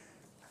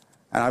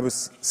 And I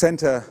was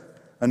sent a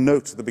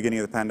note at the beginning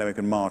of the pandemic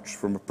in March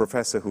from a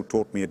professor who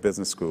taught me at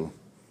business school.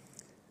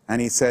 And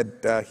he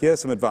said,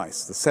 here's some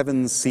advice, the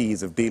 7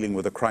 C's of dealing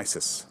with a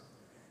crisis.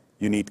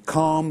 You need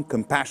calm,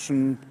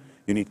 compassion,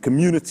 you need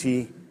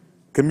community,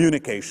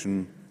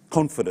 communication,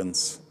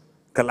 confidence,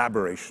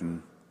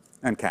 collaboration,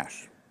 and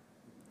cash.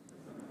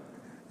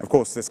 Of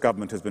course, this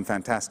government has been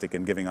fantastic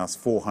in giving us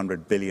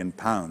 £400 billion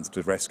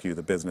to rescue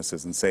the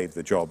businesses and save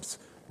the jobs,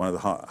 one of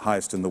the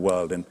highest in the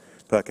world in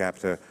per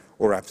capita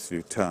or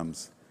absolute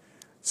terms.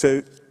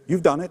 So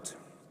you've done it.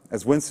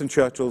 As Winston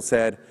Churchill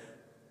said,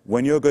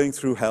 when you're going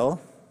through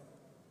hell,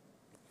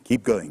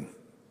 keep going.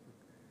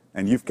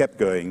 And you've kept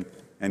going,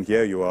 and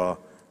here you are,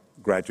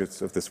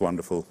 graduates of this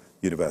wonderful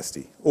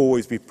university.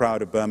 Always be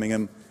proud of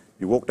Birmingham.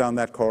 You walk down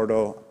that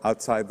corridor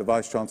outside the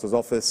Vice-Chancellor's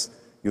office,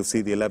 you'll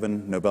see the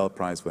 11 Nobel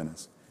Prize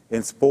winners.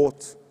 In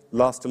sport,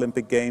 last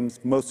Olympic Games,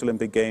 most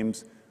Olympic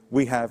Games,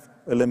 we have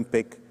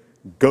Olympic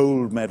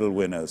gold medal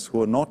winners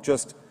who are not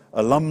just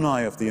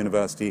alumni of the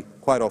university.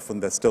 Quite often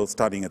they're still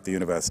studying at the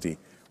university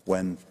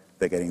when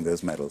they're getting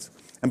those medals.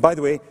 And by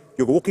the way,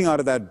 you're walking out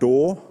of that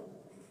door,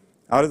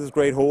 out of this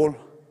great hall,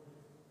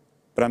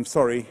 but I'm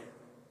sorry,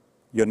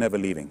 you're never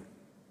leaving.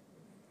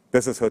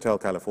 This is Hotel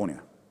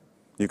California.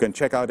 You can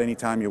check out any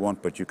time you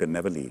want, but you can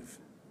never leave.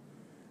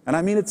 And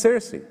I mean it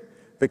seriously,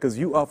 because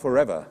you are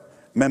forever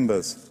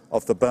members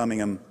of the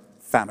Birmingham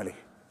family.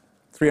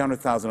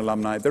 300,000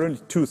 alumni. There are only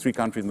 2 or 3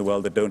 countries in the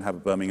world that don't have a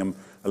Birmingham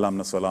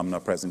alumnus or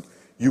alumna present.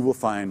 You will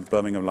find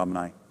Birmingham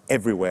alumni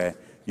everywhere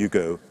you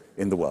go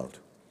in the world.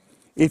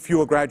 If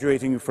you are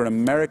graduating from an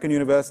American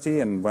university,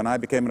 and when I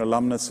became an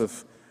alumnus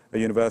of a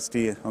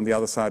university on the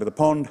other side of the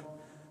pond,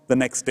 the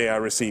next day I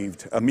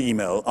received an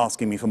email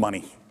asking me for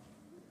money.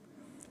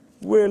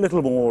 We're a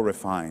little more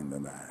refined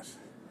than that.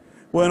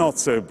 We're not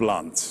so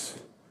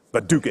blunt,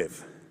 but do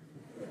give.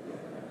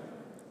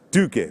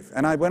 Do give.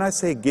 And when I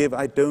say give,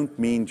 I don't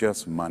mean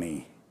just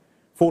money.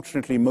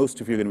 Fortunately, most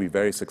of you are going to be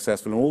very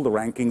successful. In all the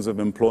rankings of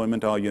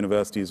employment, our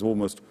university is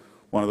almost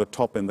one of the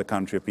top in the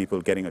country of people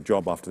getting a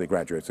job after they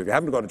graduate. So if you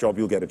haven't got a job,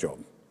 you'll get a job.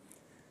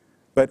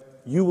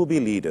 But you will be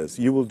leaders.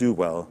 You will do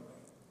well.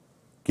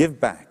 Give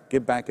back.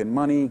 Give back in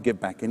money, give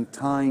back in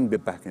time,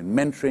 give back in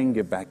mentoring,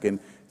 give back in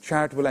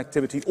charitable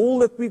activity, all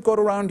that we've got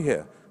around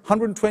here.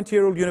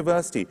 120-year-old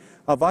university.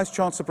 Our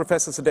Vice-Chancellor,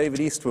 Professor Sir David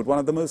Eastwood, one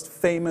of the most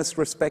famous,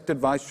 respected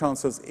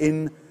Vice-Chancellors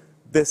in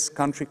this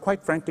country,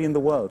 quite frankly in the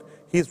world.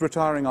 He's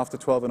retiring after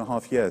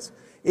 12.5 years.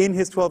 In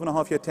his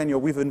 12.5-year tenure,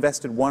 we've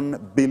invested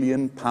 £1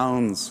 billion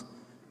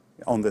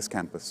on this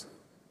campus.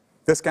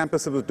 This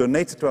campus was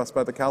donated to us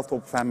by the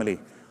Calthorpe family,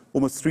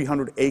 almost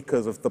 300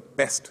 acres of the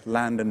best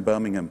land in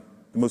Birmingham,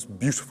 the most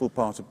beautiful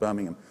part of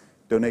Birmingham,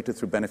 donated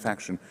through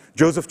benefaction.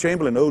 Joseph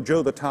Chamberlain, old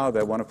Joe the Tower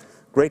there, one of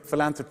great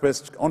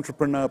philanthropist,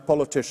 entrepreneur,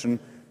 politician,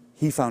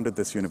 he founded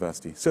this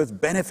university. So it's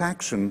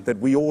benefaction that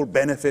we all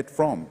benefit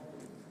from.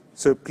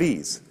 So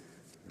please,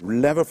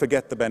 never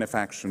forget the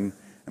benefaction,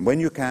 and when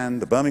you can,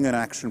 the Birmingham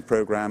Action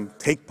Programme,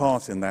 take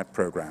part in that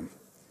programme.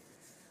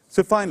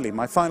 So finally,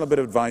 my final bit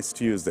of advice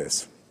to you is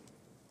this.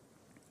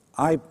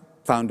 I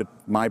founded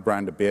my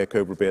brand of beer,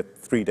 Cobra Beer,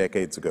 3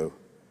 decades ago.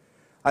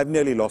 I've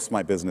nearly lost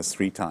my business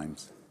 3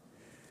 times.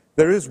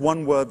 There is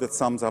one word that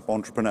sums up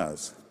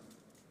entrepreneurs.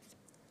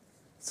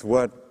 It's the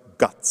word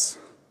guts.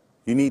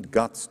 You need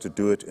guts to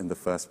do it in the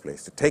first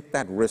place, to take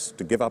that risk,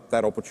 to give up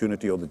that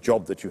opportunity or the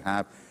job that you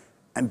have,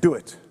 and do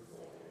it.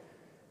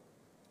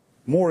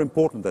 More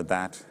important than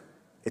that,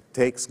 it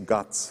takes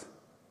guts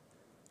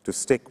to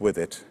stick with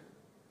it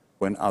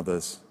when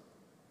others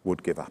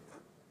would give up.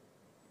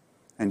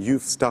 And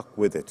you've stuck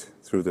with it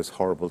through this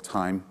horrible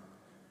time.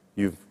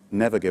 You've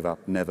never give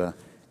up, never,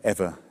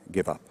 ever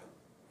give up.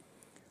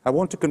 I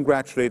want to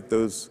congratulate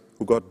those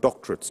who got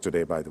doctorates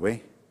today, by the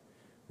way.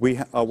 We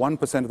are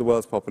 1% of the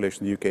world's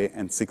population in the UK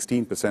and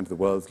 16% of the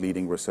world's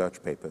leading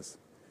research papers.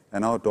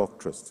 And our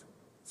doctorates,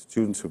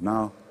 students who are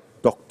now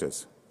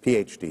doctors,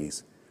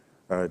 PhDs,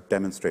 are a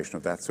demonstration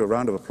of that. So a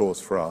round of applause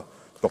for our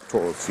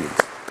doctoral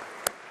students.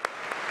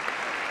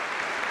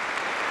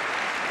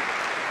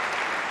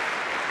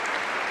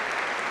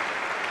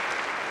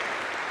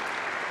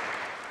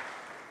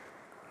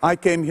 I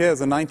came here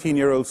as a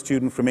 19-year-old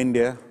student from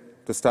India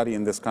to study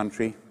in this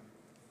country.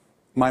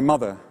 My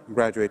mother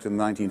graduated in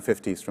the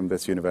 1950s from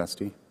this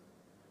university.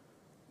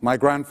 My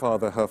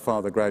grandfather, her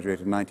father,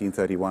 graduated in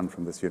 1931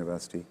 from this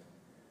university.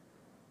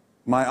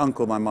 My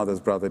uncle, my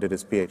mother's brother, did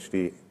his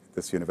PhD at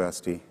this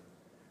university.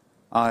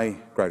 I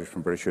graduated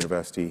from British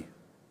University.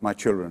 My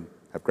children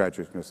have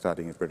graduated from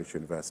studying at British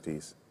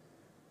universities.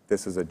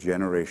 This is a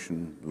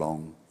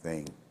generation-long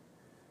thing.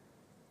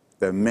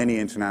 There are many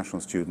international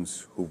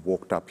students who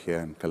walked up here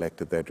and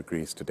collected their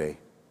degrees today.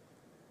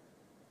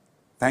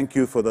 Thank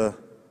you for the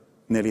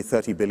nearly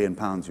 £30 billion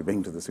you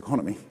bring to this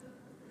economy.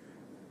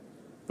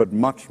 But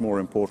much more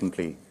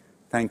importantly,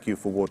 thank you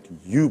for what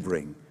you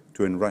bring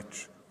to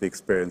enrich the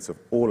experience of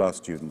all our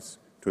students,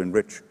 to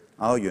enrich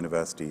our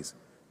universities,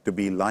 to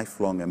be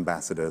lifelong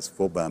ambassadors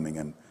for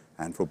Birmingham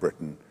and for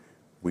Britain.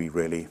 We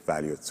really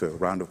value it. So a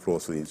round of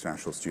applause for the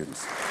international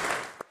students.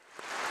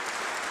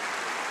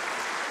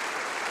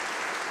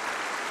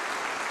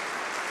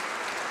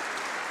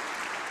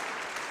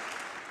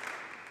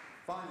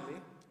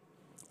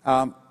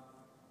 Finally,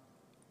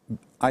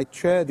 I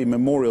chair the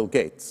Memorial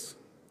Gates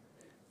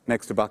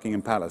next to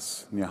Buckingham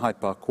Palace near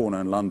Hyde Park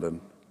Corner in London.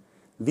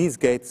 These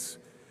gates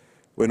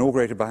were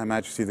inaugurated by Her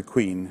Majesty the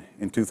Queen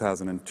in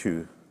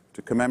 2002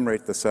 to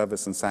commemorate the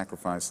service and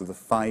sacrifice of the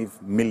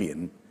 5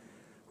 million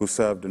who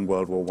served in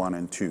World War I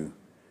and II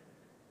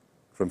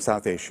from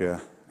South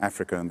Asia,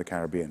 Africa, and the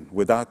Caribbean.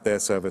 Without their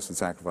service and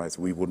sacrifice,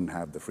 we wouldn't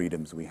have the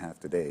freedoms we have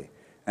today.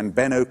 And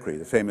Ben Okri,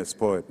 the famous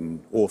poet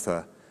and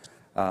author,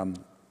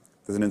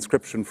 there's an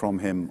inscription from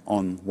him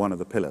on one of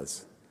the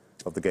pillars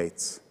of the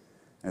gates.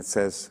 And it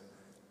says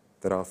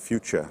that our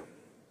future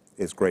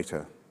is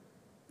greater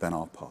than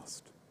our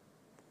past.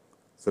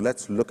 So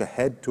let's look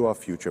ahead to our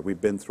future.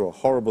 We've been through a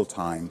horrible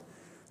time.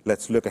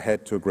 Let's look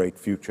ahead to a great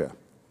future.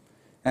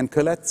 And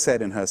Colette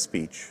said in her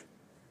speech,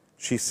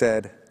 she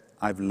said,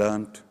 I've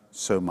learned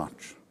so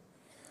much.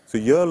 So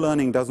your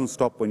learning doesn't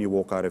stop when you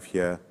walk out of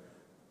here.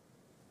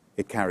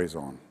 It carries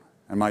on.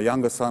 And my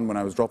younger son, when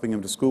I was dropping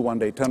him to school one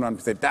day, turned around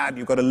and said, Dad,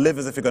 you've got to live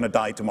as if you're going to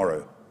die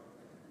tomorrow.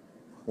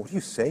 What are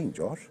you saying,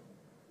 Josh?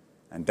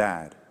 And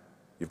Dad,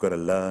 you've got to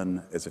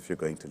learn as if you're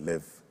going to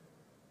live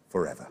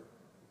forever.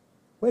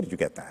 Where did you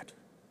get that?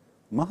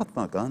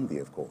 Mahatma Gandhi,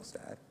 of course,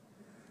 Dad.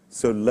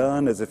 So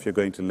learn as if you're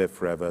going to live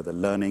forever. The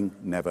learning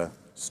never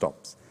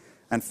stops.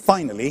 And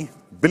finally,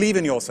 believe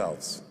in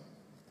yourselves.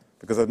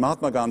 Because as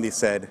Mahatma Gandhi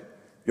said,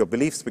 your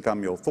beliefs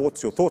become your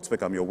thoughts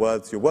become your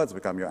words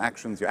become your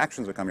actions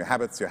become your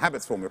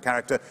habits form your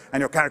character, and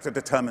your character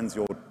determines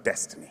your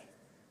destiny.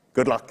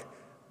 Good luck.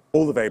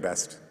 All the very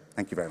best.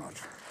 Thank you very much.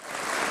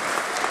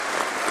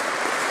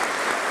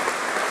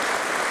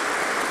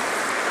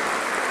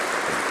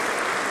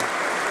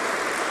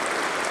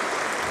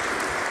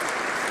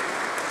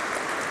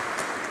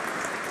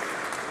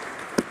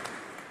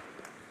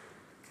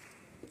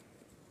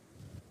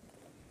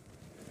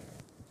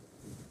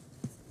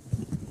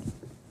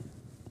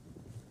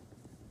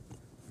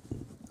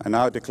 I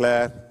now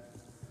declare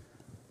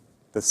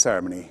the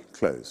ceremony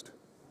closed.